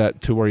mindset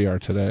to where you are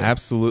today.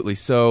 Absolutely.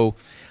 So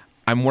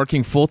I'm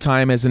working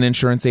full-time as an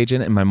insurance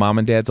agent in my mom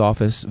and dad's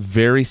office,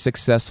 very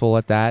successful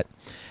at that.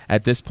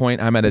 At this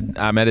point, I'm at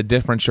a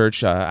different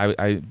church.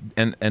 I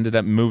ended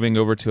up moving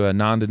over to a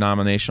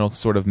non-denominational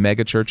sort of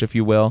mega church, if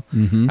you will.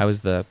 Mm-hmm. I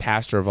was the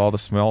pastor of all the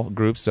small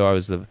groups, so I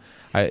was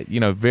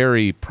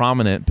very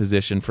prominent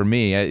position for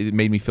me. It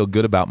made me feel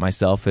good about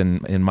myself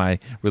and in my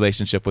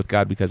relationship with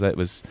God, because I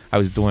was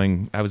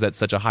at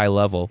such a high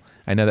level.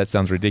 I know that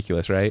sounds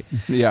ridiculous, right?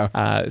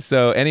 Yeah.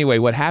 So anyway,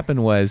 what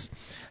happened was,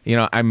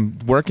 I'm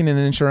working in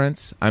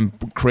insurance. I'm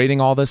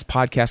creating all this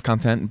podcast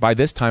content. By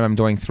this time, I'm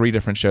doing 3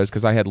 different shows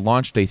because I had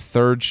launched a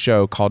 3rd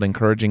show called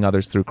Encouraging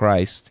Others Through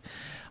Christ.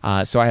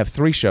 So I have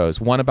 3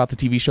 shows, one about the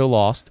TV show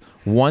Lost,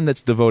 one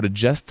that's devoted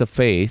just to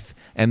faith,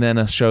 and then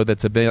a show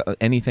that's about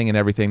anything and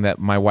everything that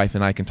my wife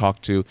and I can talk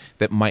to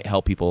that might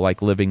help people,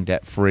 like living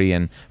debt-free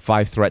and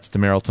 5 threats to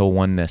marital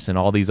oneness and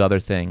all these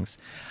other things,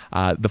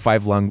 the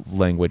 5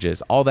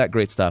 languages, all that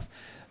great stuff.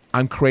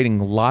 I'm creating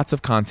lots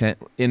of content.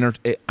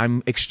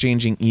 I'm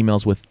exchanging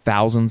emails with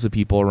thousands of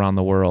people around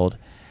the world,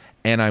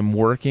 and I'm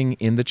working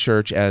in the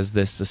church as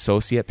this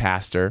associate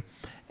pastor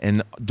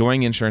and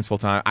doing insurance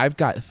full-time. I've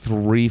got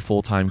 3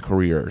 full-time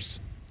careers.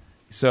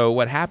 So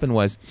what happened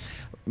was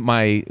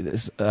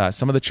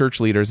some of the church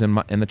leaders in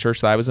the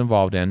church that I was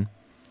involved in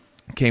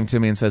came to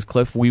me and says,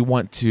 Cliff, we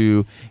want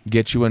to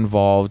get you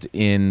involved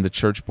in the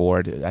church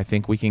board. I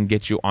think we can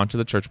get you onto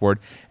the church board.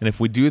 And if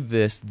we do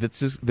this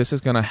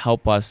is going to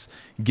help us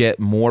get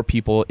more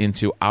people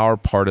into our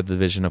part of the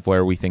vision of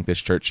where we think this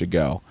church should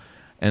go.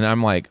 And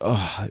I'm like,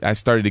 oh, I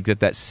started to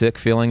get that sick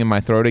feeling in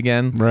my throat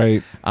again.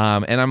 Right.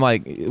 And I'm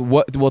like,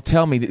 what? Well,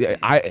 tell me.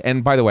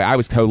 And by the way, I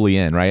was totally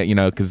in, right?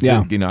 Because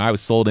I was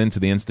sold into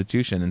the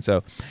institution, and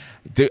so,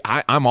 dude,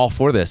 I'm all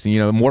for this.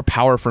 More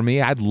power for me.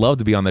 I'd love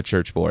to be on the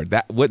church board.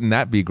 Wouldn't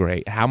that be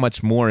great? How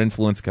much more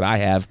influence could I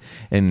have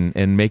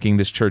in making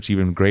this church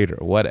even greater?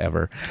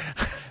 Whatever.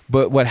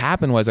 But what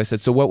happened was, I said,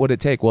 so what would it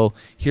take? Well,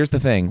 here's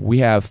the thing: we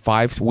have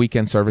 5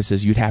 weekend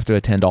services. You'd have to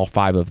attend all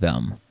 5 of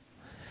them.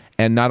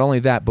 And not only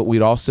that, but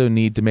we'd also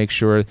need to make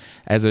sure,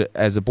 as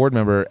a board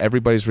member,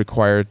 everybody's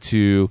required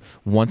to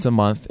once a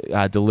month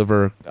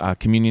deliver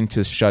communion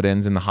to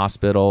shut-ins in the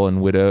hospital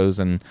and widows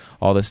and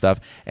all this stuff.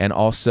 And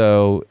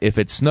also, if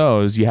it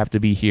snows, you have to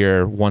be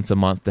here once a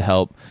month to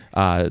help,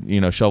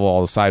 shovel all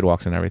the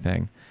sidewalks and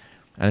everything.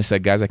 And I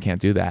said, guys, I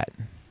can't do that.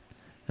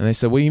 And they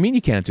said, what do you mean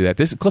you can't do that?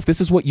 Cliff,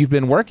 this is what you've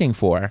been working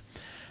for.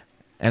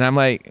 And I'm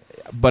like,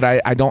 but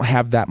I don't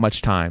have that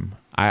much time.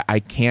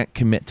 I can't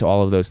commit to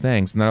all of those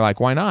things. And they're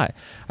like, why not?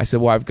 I said,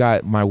 well, I've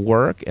got my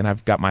work and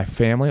I've got my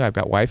family. I've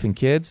got wife and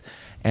kids.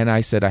 And I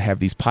said, I have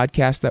these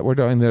podcasts that we're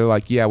doing. They're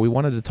like, yeah, we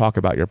wanted to talk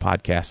about your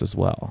podcast as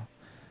well.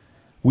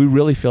 We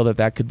really feel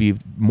that could be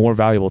more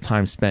valuable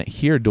time spent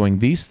here doing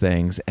these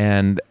things.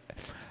 And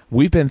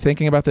we've been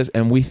thinking about this,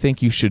 and we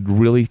think you should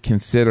really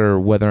consider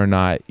whether or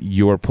not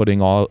you're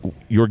putting all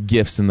your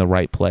gifts in the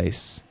right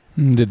place.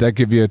 Did that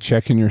give you a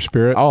check in your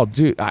spirit? Oh,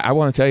 dude, I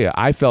want to tell you,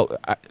 I felt,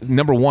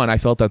 number one, I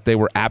felt that they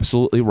were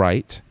absolutely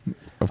right.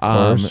 Of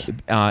course.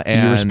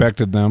 And you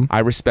respected them. I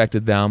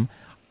respected them.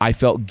 I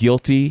felt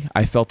guilty.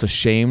 I felt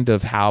ashamed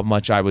of how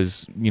much I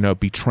was,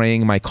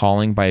 betraying my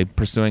calling by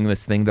pursuing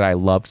this thing that I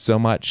loved so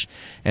much,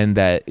 and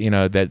that,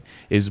 that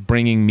is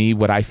bringing me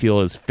what I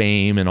feel is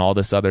fame and all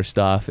this other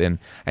stuff.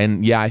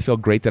 And yeah, I feel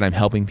great that I'm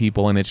helping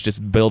people, and it's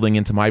just building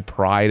into my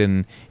pride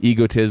and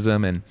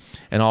egotism and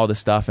all this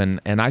stuff.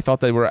 And I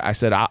thought I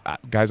said,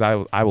 guys,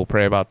 I will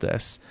pray about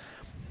this.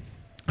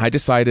 I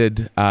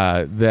decided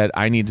that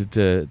I needed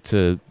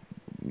to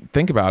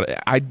think about it.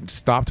 I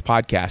stopped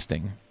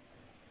podcasting.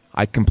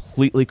 I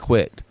completely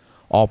quit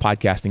all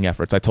podcasting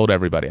efforts. I told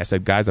everybody. I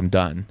said, guys, I'm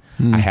done.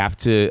 I have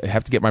to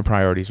get my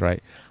priorities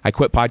right. I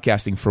quit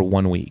podcasting for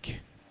 1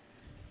 week.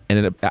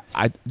 And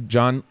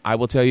John, I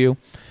will tell you,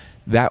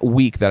 that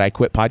week that I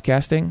quit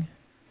podcasting,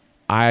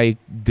 I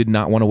did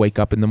not want to wake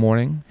up in the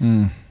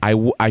morning.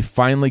 I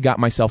finally got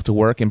myself to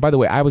work. And by the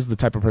way, I was the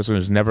type of person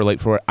who's never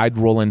late for it. I'd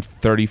roll in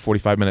 30,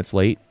 45 minutes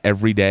late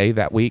every day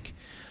that week.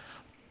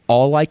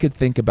 All I could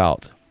think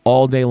about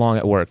all day long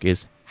at work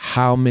is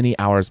how many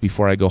hours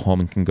before I go home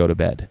and can go to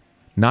bed.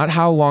 Not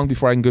how long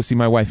before I can go see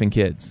my wife and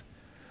kids.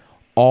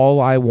 All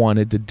I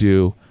wanted to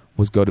do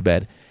was go to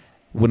bed.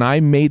 When I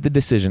made the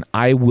decision,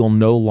 I will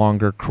no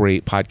longer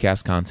create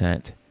podcast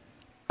content,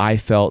 I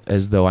felt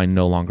as though I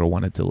no longer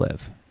wanted to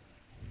live.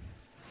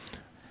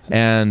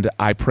 And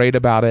I prayed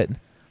about it.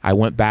 I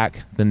went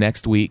back the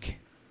next week,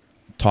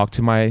 talked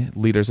to my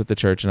leaders at the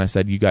church, and I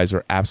said, you guys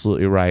are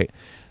absolutely right.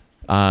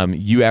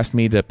 You asked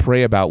me to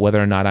pray about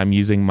whether or not I'm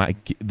using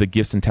the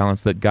gifts and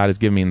talents that God has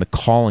given me and the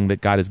calling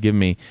that God has given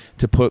me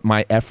to put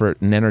my effort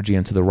and energy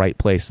into the right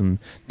place and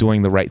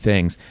doing the right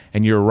things.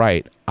 And you're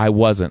right. I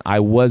wasn't.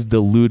 I was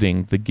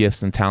diluting the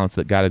gifts and talents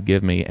that God had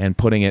given me and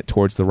putting it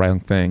towards the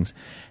wrong things.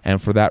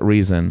 And for that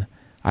reason,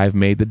 I've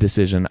made the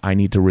decision I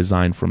need to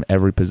resign from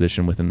every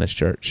position within this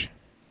church.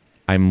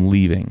 I'm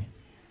leaving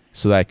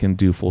so that I can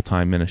do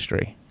full-time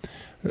ministry.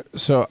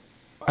 So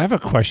I have a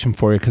question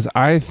for you, because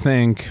I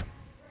think...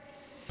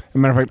 As a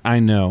matter of fact, I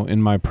know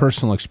in my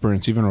personal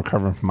experience, even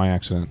recovering from my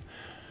accident,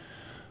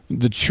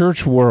 the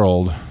church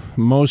world,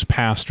 most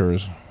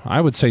pastors,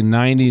 I would say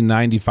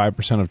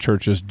 95% of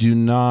churches do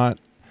not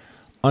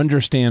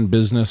understand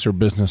business or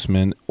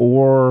businessmen,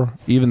 or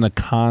even the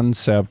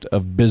concept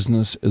of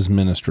business as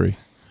ministry.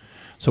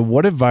 So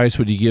what advice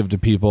would you give to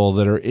people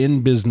that are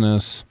in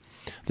business,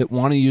 that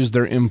want to use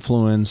their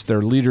influence,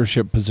 their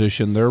leadership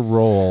position, their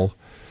role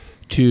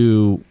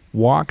to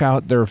walk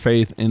out their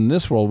faith in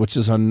this world, which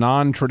is a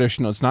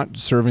non-traditional, it's not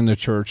serving the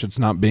church, it's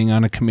not being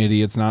on a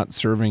committee, it's not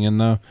serving in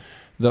the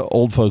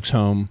old folks'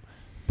 home,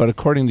 but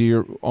according to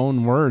your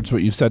own words,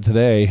 what you've said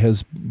today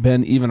has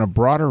been even a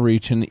broader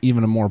reach and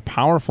even a more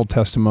powerful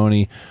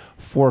testimony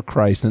for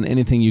Christ than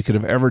anything you could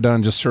have ever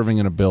done just serving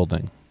in a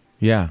building.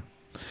 Yeah.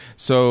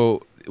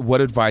 So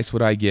what advice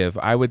would I give?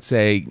 I would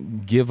say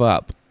give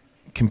up,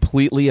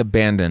 completely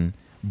abandon,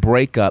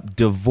 break up,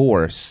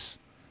 divorce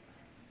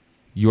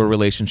your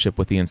relationship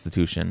with the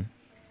institution.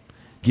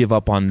 Give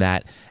up on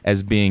that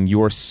as being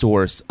your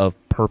source of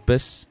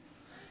purpose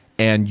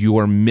and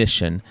your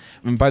mission.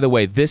 And by the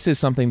way, this is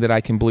something that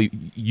I can believe.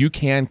 You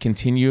can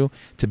continue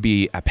to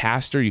be a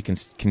pastor. You can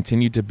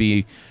continue to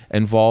be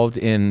involved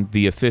in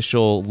the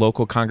official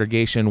local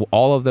congregation,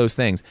 all of those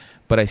things.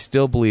 But I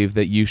still believe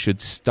that you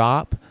should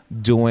stop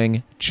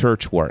doing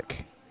church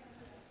work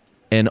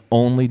and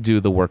only do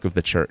the work of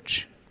the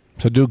church.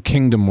 So do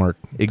kingdom work.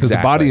 Because the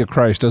body of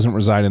Christ doesn't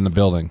reside in the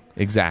building.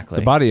 Exactly.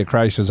 The body of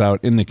Christ is out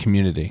in the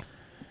community.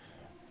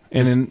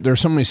 And there are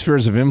so many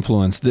spheres of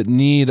influence that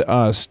need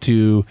us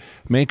to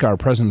make our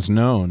presence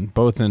known,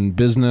 both in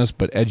business,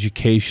 but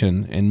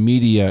education and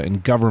media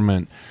and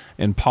government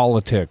and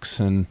politics.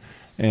 And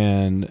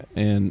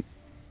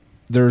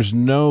there's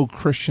no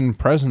Christian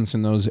presence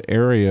in those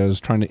areas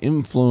trying to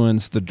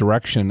influence the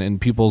direction in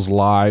people's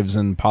lives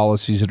and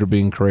policies that are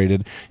being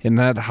created, and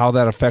that how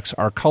that affects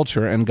our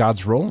culture and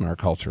God's role in our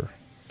culture.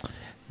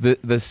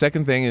 The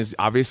second thing is,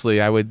 obviously,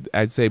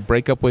 I'd say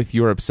break up with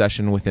your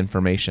obsession with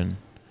information.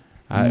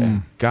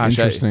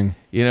 Interesting.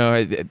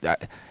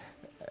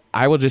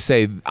 I will just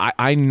say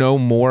I know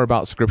more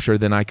about Scripture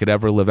than I could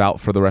ever live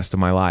out for the rest of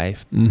my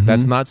life. Mm-hmm.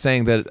 That's not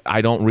saying that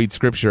I don't read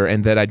Scripture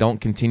and that I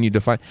don't continue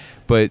to find,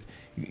 but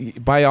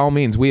by all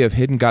means, we have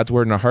hidden God's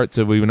word in our hearts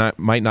so we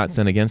might not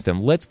sin against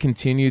Him. Let's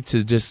continue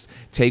to just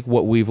take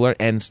what we've learned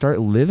and start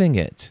living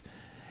it,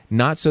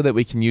 not so that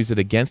we can use it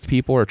against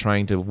people or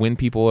trying to win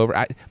people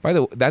over. By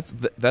the way,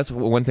 that's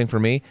one thing for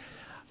me.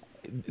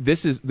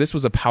 This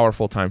was a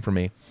powerful time for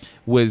me,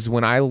 was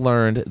when I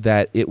learned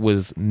that it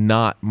was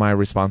not my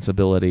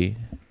responsibility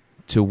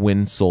to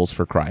win souls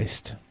for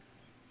Christ.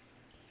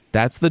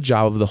 That's the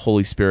job of the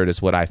Holy Spirit,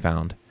 is what I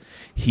found.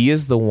 He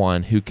is the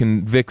one who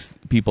convicts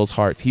people's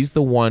hearts. He's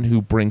the one who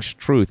brings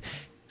truth.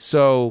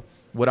 So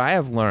what I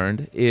have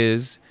learned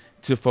is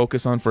to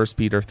focus on 1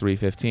 Peter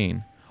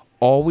 3:15.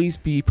 Always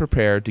be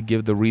prepared to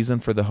give the reason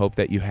for the hope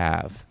that you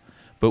have.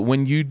 But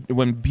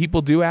when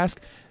people do ask,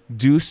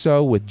 do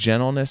so with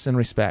gentleness and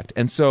respect.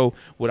 And so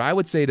what I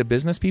would say to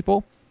business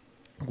people,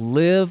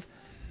 live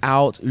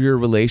out your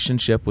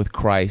relationship with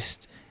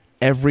Christ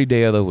every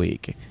day of the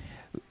week.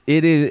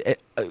 It is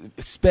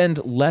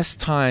spend less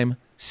time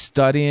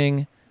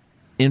studying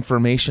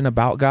information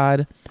about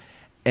God,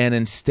 and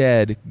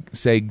instead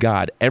say,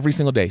 God, every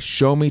single day,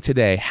 show me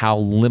today how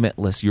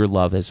limitless your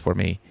love is for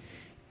me.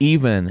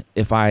 Even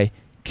if I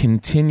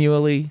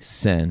continually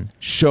sin,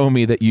 show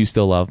me that you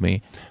still love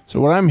me.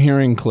 So what I'm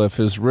hearing, Cliff,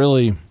 is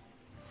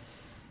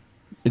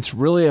it's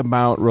really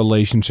about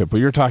relationship. What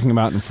you're talking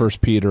about in 1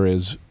 Peter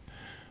is,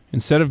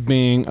 instead of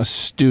being a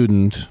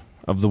student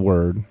of the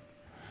Word,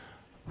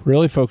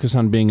 really focus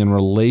on being in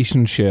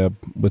relationship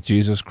with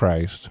Jesus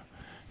Christ,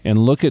 and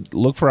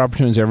look for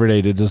opportunities every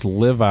day to just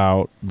live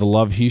out the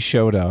love He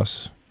showed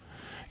us.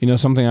 You know,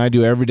 something I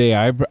do every day,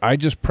 I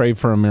just pray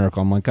for a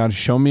miracle. I'm like, God,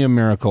 show me a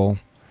miracle.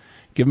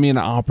 Give me an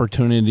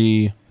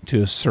opportunity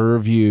to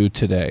serve you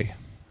today.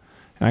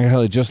 And I can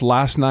tell you, just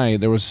last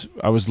night, I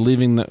was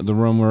leaving the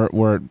room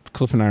where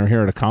Cliff and I are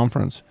here at a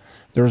conference.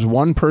 There was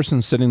one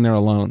person sitting there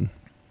alone.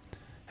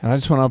 And I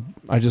just went up,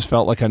 I just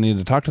felt like I needed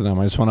to talk to them.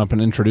 I just went up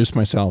and introduced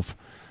myself.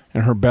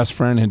 And her best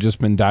friend had just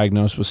been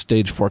diagnosed with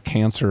stage 4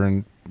 cancer,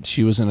 and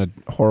she was in a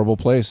horrible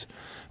place.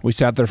 We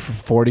sat there for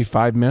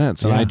 45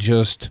 minutes, and I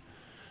just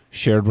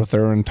shared with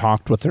her and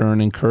talked with her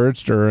and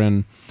encouraged her.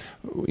 And,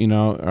 you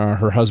know,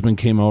 her husband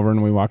came over,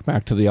 and we walked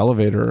back to the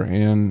elevator.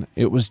 And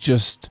it was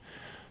just,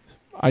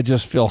 I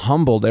just feel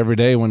humbled every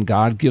day when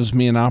God gives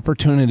me an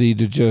opportunity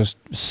to just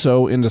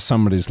sow into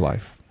somebody's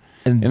life.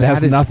 And it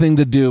has nothing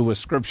to do with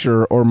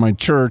Scripture or my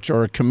church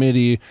or a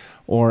committee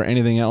or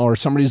anything else, or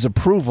somebody's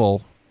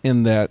approval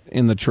in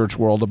the church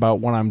world about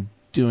what I'm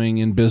doing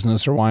in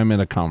business or why I'm at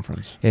a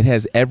conference. It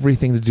has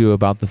everything to do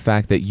about the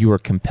fact that you are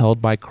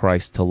compelled by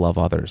Christ to love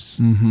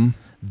others. Mm-hmm.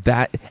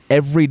 That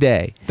every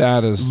day.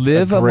 That is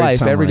live a life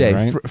summary, every day.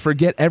 Right?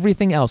 Forget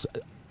everything else.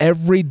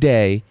 Every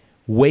day,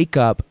 wake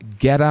up,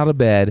 get out of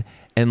bed,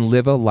 and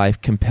live a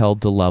life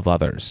compelled to love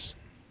others.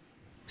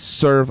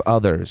 Serve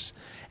others.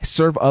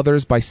 Serve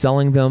others by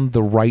selling them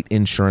the right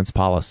insurance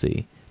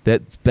policy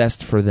that's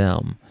best for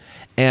them.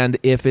 And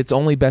if it's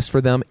only best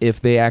for them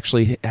if they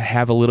actually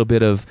have a little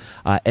bit of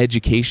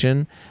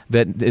education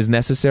that is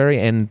necessary.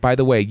 And by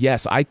the way,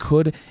 yes, I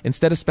could,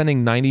 instead of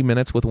spending 90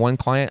 minutes with one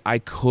client, I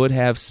could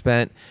have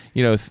spent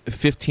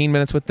 15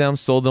 minutes with them,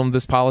 sold them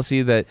this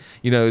policy that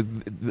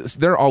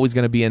they're always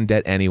going to be in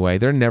debt anyway.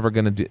 They're never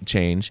going to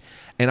change.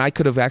 And I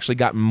could have actually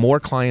gotten more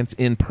clients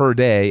in per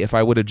day if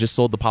I would have just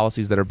sold the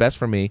policies that are best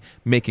for me,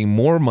 making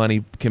more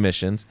money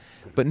commissions.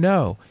 But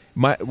no.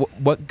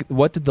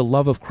 What did the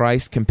love of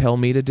Christ compel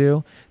me to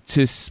do?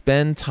 To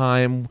spend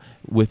time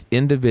with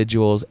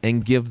individuals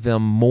and give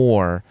them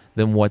more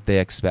than what they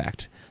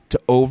expect.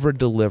 To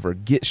over-deliver.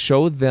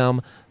 Show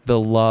them the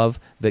love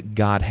that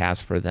God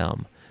has for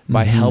them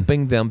by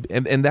helping them.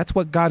 And that's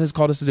what God has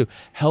called us to do.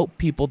 Help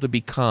people to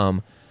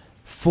become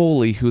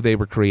fully who they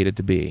were created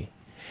to be.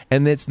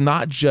 And it's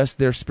not just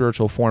their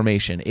spiritual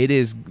formation. It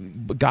is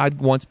God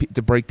wants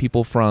to break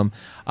people from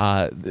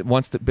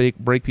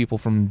break people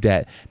from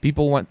debt.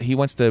 He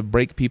wants to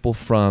break people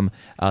from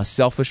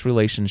selfish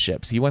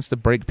relationships. He wants to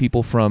break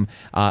people from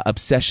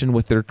obsession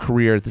with their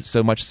career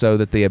so much so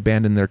that they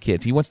abandon their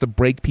kids. He wants to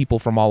break people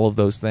from all of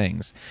those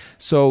things.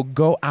 So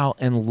go out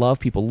and love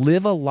people.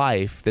 Live a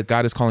life that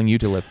God is calling you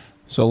to live.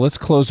 So let's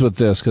close with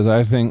this, because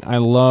I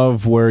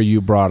love where you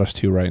brought us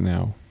to right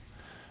now.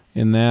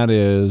 And that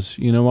is,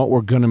 you know what,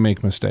 we're going to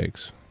make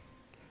mistakes,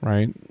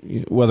 right?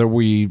 Whether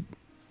we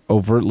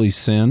overtly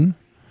sin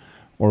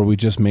or we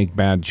just make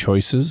bad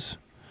choices.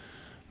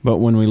 But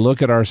when we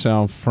look at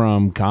ourselves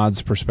from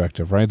God's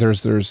perspective, right,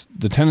 there's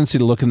the tendency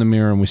to look in the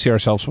mirror and we see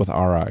ourselves with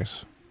our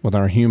eyes, with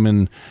our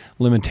human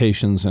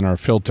limitations and our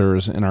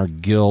filters and our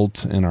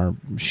guilt and our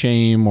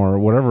shame or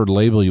whatever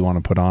label you want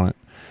to put on it.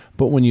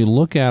 But when you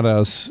look at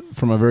us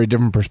from a very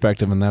different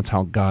perspective, and that's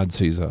how God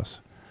sees us,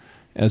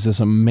 as this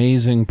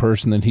amazing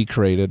person that He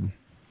created,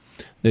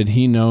 that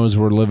He knows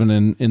we're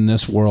living in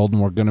this world and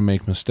we're going to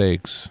make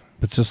mistakes.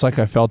 But just like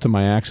I felt in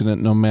my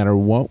accident, no matter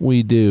what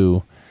we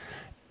do,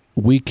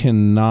 we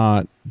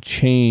cannot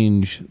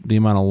change the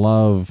amount of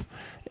love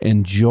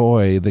and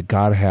joy that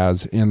God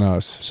has in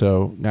us.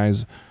 So,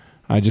 guys,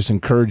 I just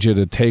encourage you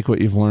to take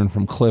what you've learned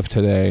from Cliff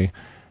today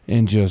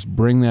and just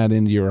bring that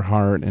into your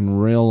heart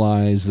and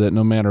realize that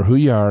no matter who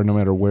you are, no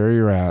matter where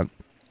you're at,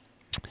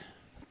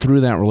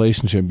 through that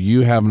relationship,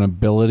 you have an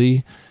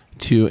ability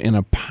to, in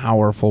a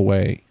powerful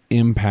way,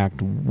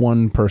 impact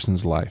one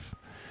person's life,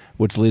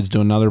 which leads to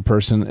another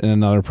person and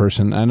another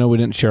person. I know we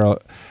didn't share,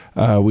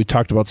 we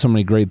talked about so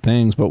many great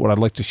things, but what I'd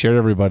like to share to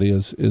everybody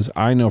is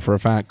I know for a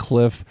fact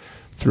Cliff,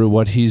 through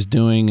what he's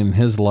doing in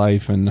his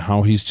life and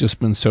how he's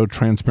just been so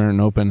transparent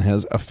and open,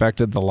 has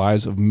affected the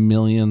lives of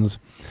millions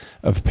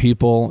of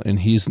people, and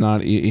he's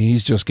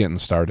just getting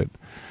started.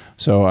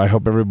 So I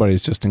hope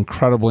everybody's just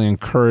incredibly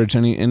encouraged.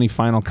 Any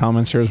final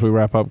comments here as we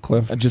wrap up,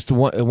 Cliff? Just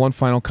one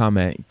final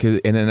comment,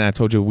 and then I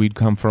told you we'd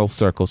come full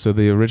circle. So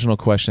the original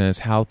question is,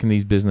 how can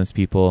these business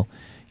people,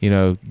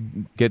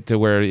 get to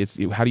where it's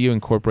how do you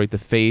incorporate the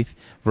faith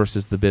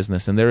versus the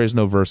business? And there is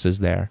no versus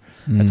there.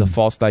 It's a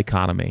false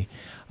dichotomy.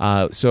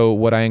 So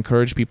what I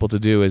encourage people to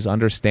do is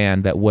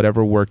understand that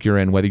whatever work you're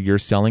in, whether you're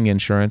selling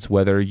insurance,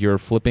 whether you're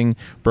flipping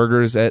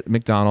burgers at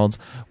McDonald's,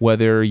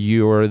 whether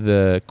you're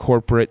the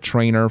corporate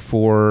trainer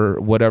for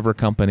whatever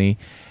company,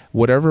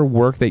 whatever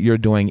work that you're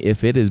doing,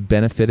 if it is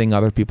benefiting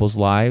other people's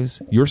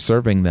lives, you're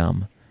serving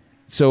them.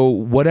 So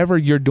whatever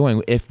you're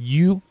doing, if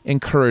you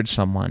encourage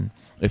someone,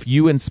 if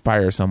you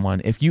inspire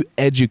someone, if you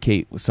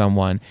educate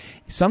someone,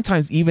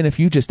 sometimes even if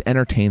you just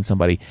entertain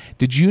somebody,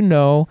 did you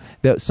know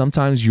that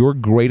sometimes your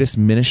greatest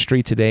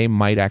ministry today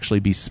might actually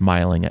be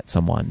smiling at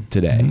someone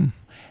today?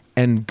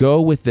 And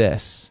go with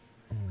this.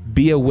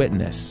 Be a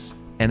witness.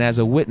 And as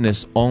a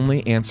witness,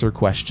 only answer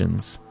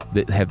questions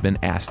that have been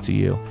asked to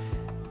you.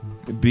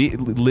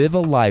 Live a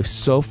life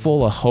so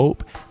full of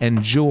hope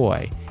and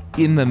joy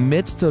in the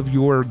midst of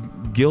your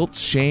guilt,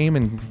 shame,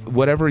 and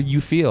whatever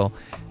you feel.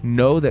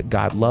 Know that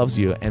God loves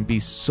you and be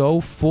so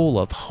full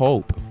of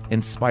hope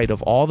in spite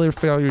of all the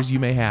failures you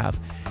may have,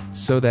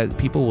 so that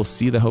people will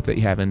see the hope that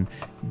you have. In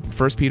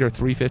 1 Peter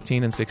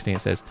 3:15 and 16, it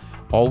says,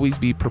 always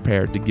be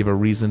prepared to give a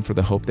reason for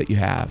the hope that you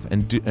have.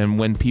 And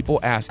when people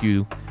ask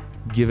you,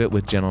 give it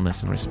with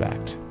gentleness and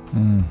respect.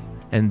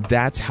 And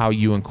that's how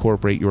you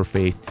incorporate your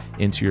faith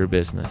into your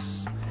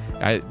business.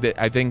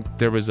 I think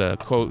there was a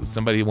quote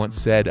somebody once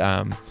said,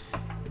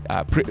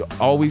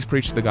 always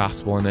preach the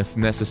gospel, and if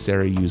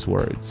necessary, use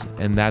words.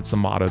 And that's a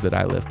motto that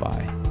I live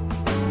by.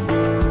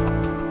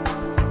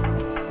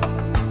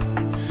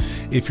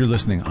 If you're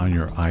listening on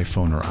your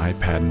iPhone or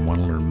iPad and want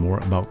to learn more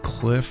about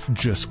Cliff,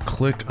 just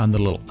click on the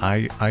little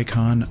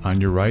icon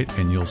on your right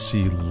and you'll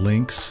see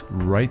links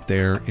right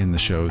there in the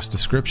show's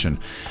description.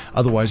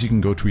 Otherwise, you can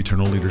go to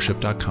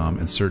eternalleadership.com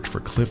and search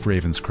for Cliff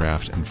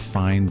Ravenscraft and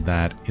find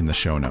that in the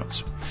show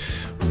notes.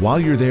 While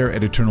you're there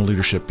at Eternal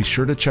Leadership, be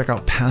sure to check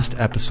out past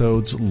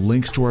episodes,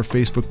 links to our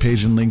Facebook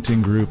page and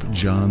LinkedIn group,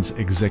 John's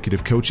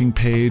executive coaching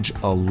page,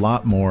 a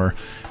lot more.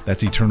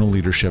 That's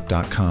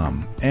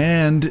eternalleadership.com.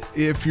 And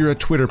if you're a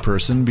Twitter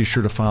person, be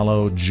sure to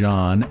follow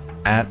John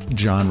at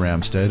John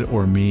Ramstead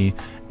or me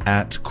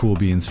at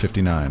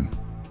CoolBeans59.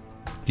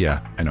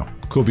 Yeah, I know.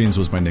 Cool Beans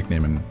was my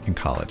nickname in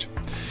college.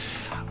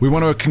 We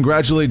want to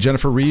congratulate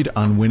Jennifer Reed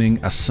on winning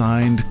a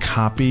signed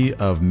copy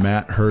of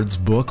Matt Hurd's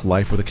book,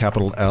 Life with a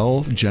Capital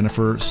L.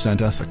 Jennifer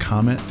sent us a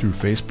comment through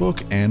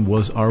Facebook and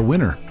was our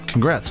winner.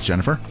 Congrats,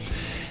 Jennifer.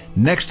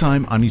 Next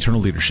time on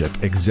Eternal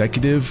Leadership,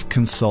 executive,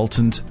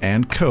 consultant,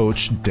 and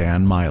coach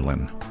Dan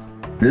Milan.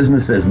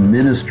 Business as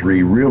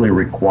ministry really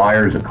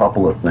requires a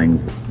couple of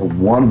things.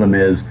 One of them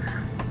is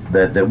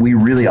that we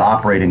really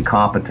operate in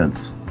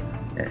competence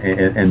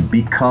and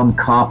become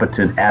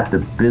competent at the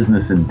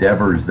business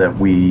endeavors that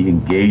we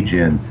engage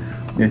in.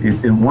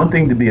 It's one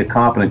thing to be a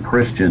competent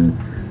Christian,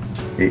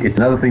 it's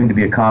another thing to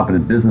be a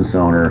competent business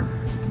owner,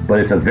 but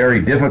it's a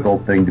very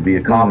difficult thing to be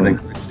a competent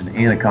Christian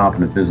and a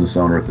competent business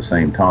owner at the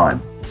same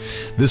time.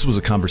 This was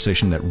a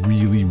conversation that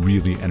really,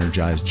 really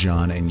energized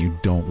John, and you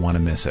don't want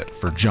to miss it.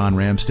 For John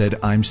Ramstead,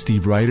 I'm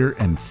Steve Ryder,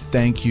 and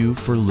thank you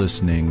for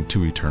listening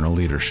to Eternal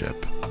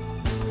Leadership.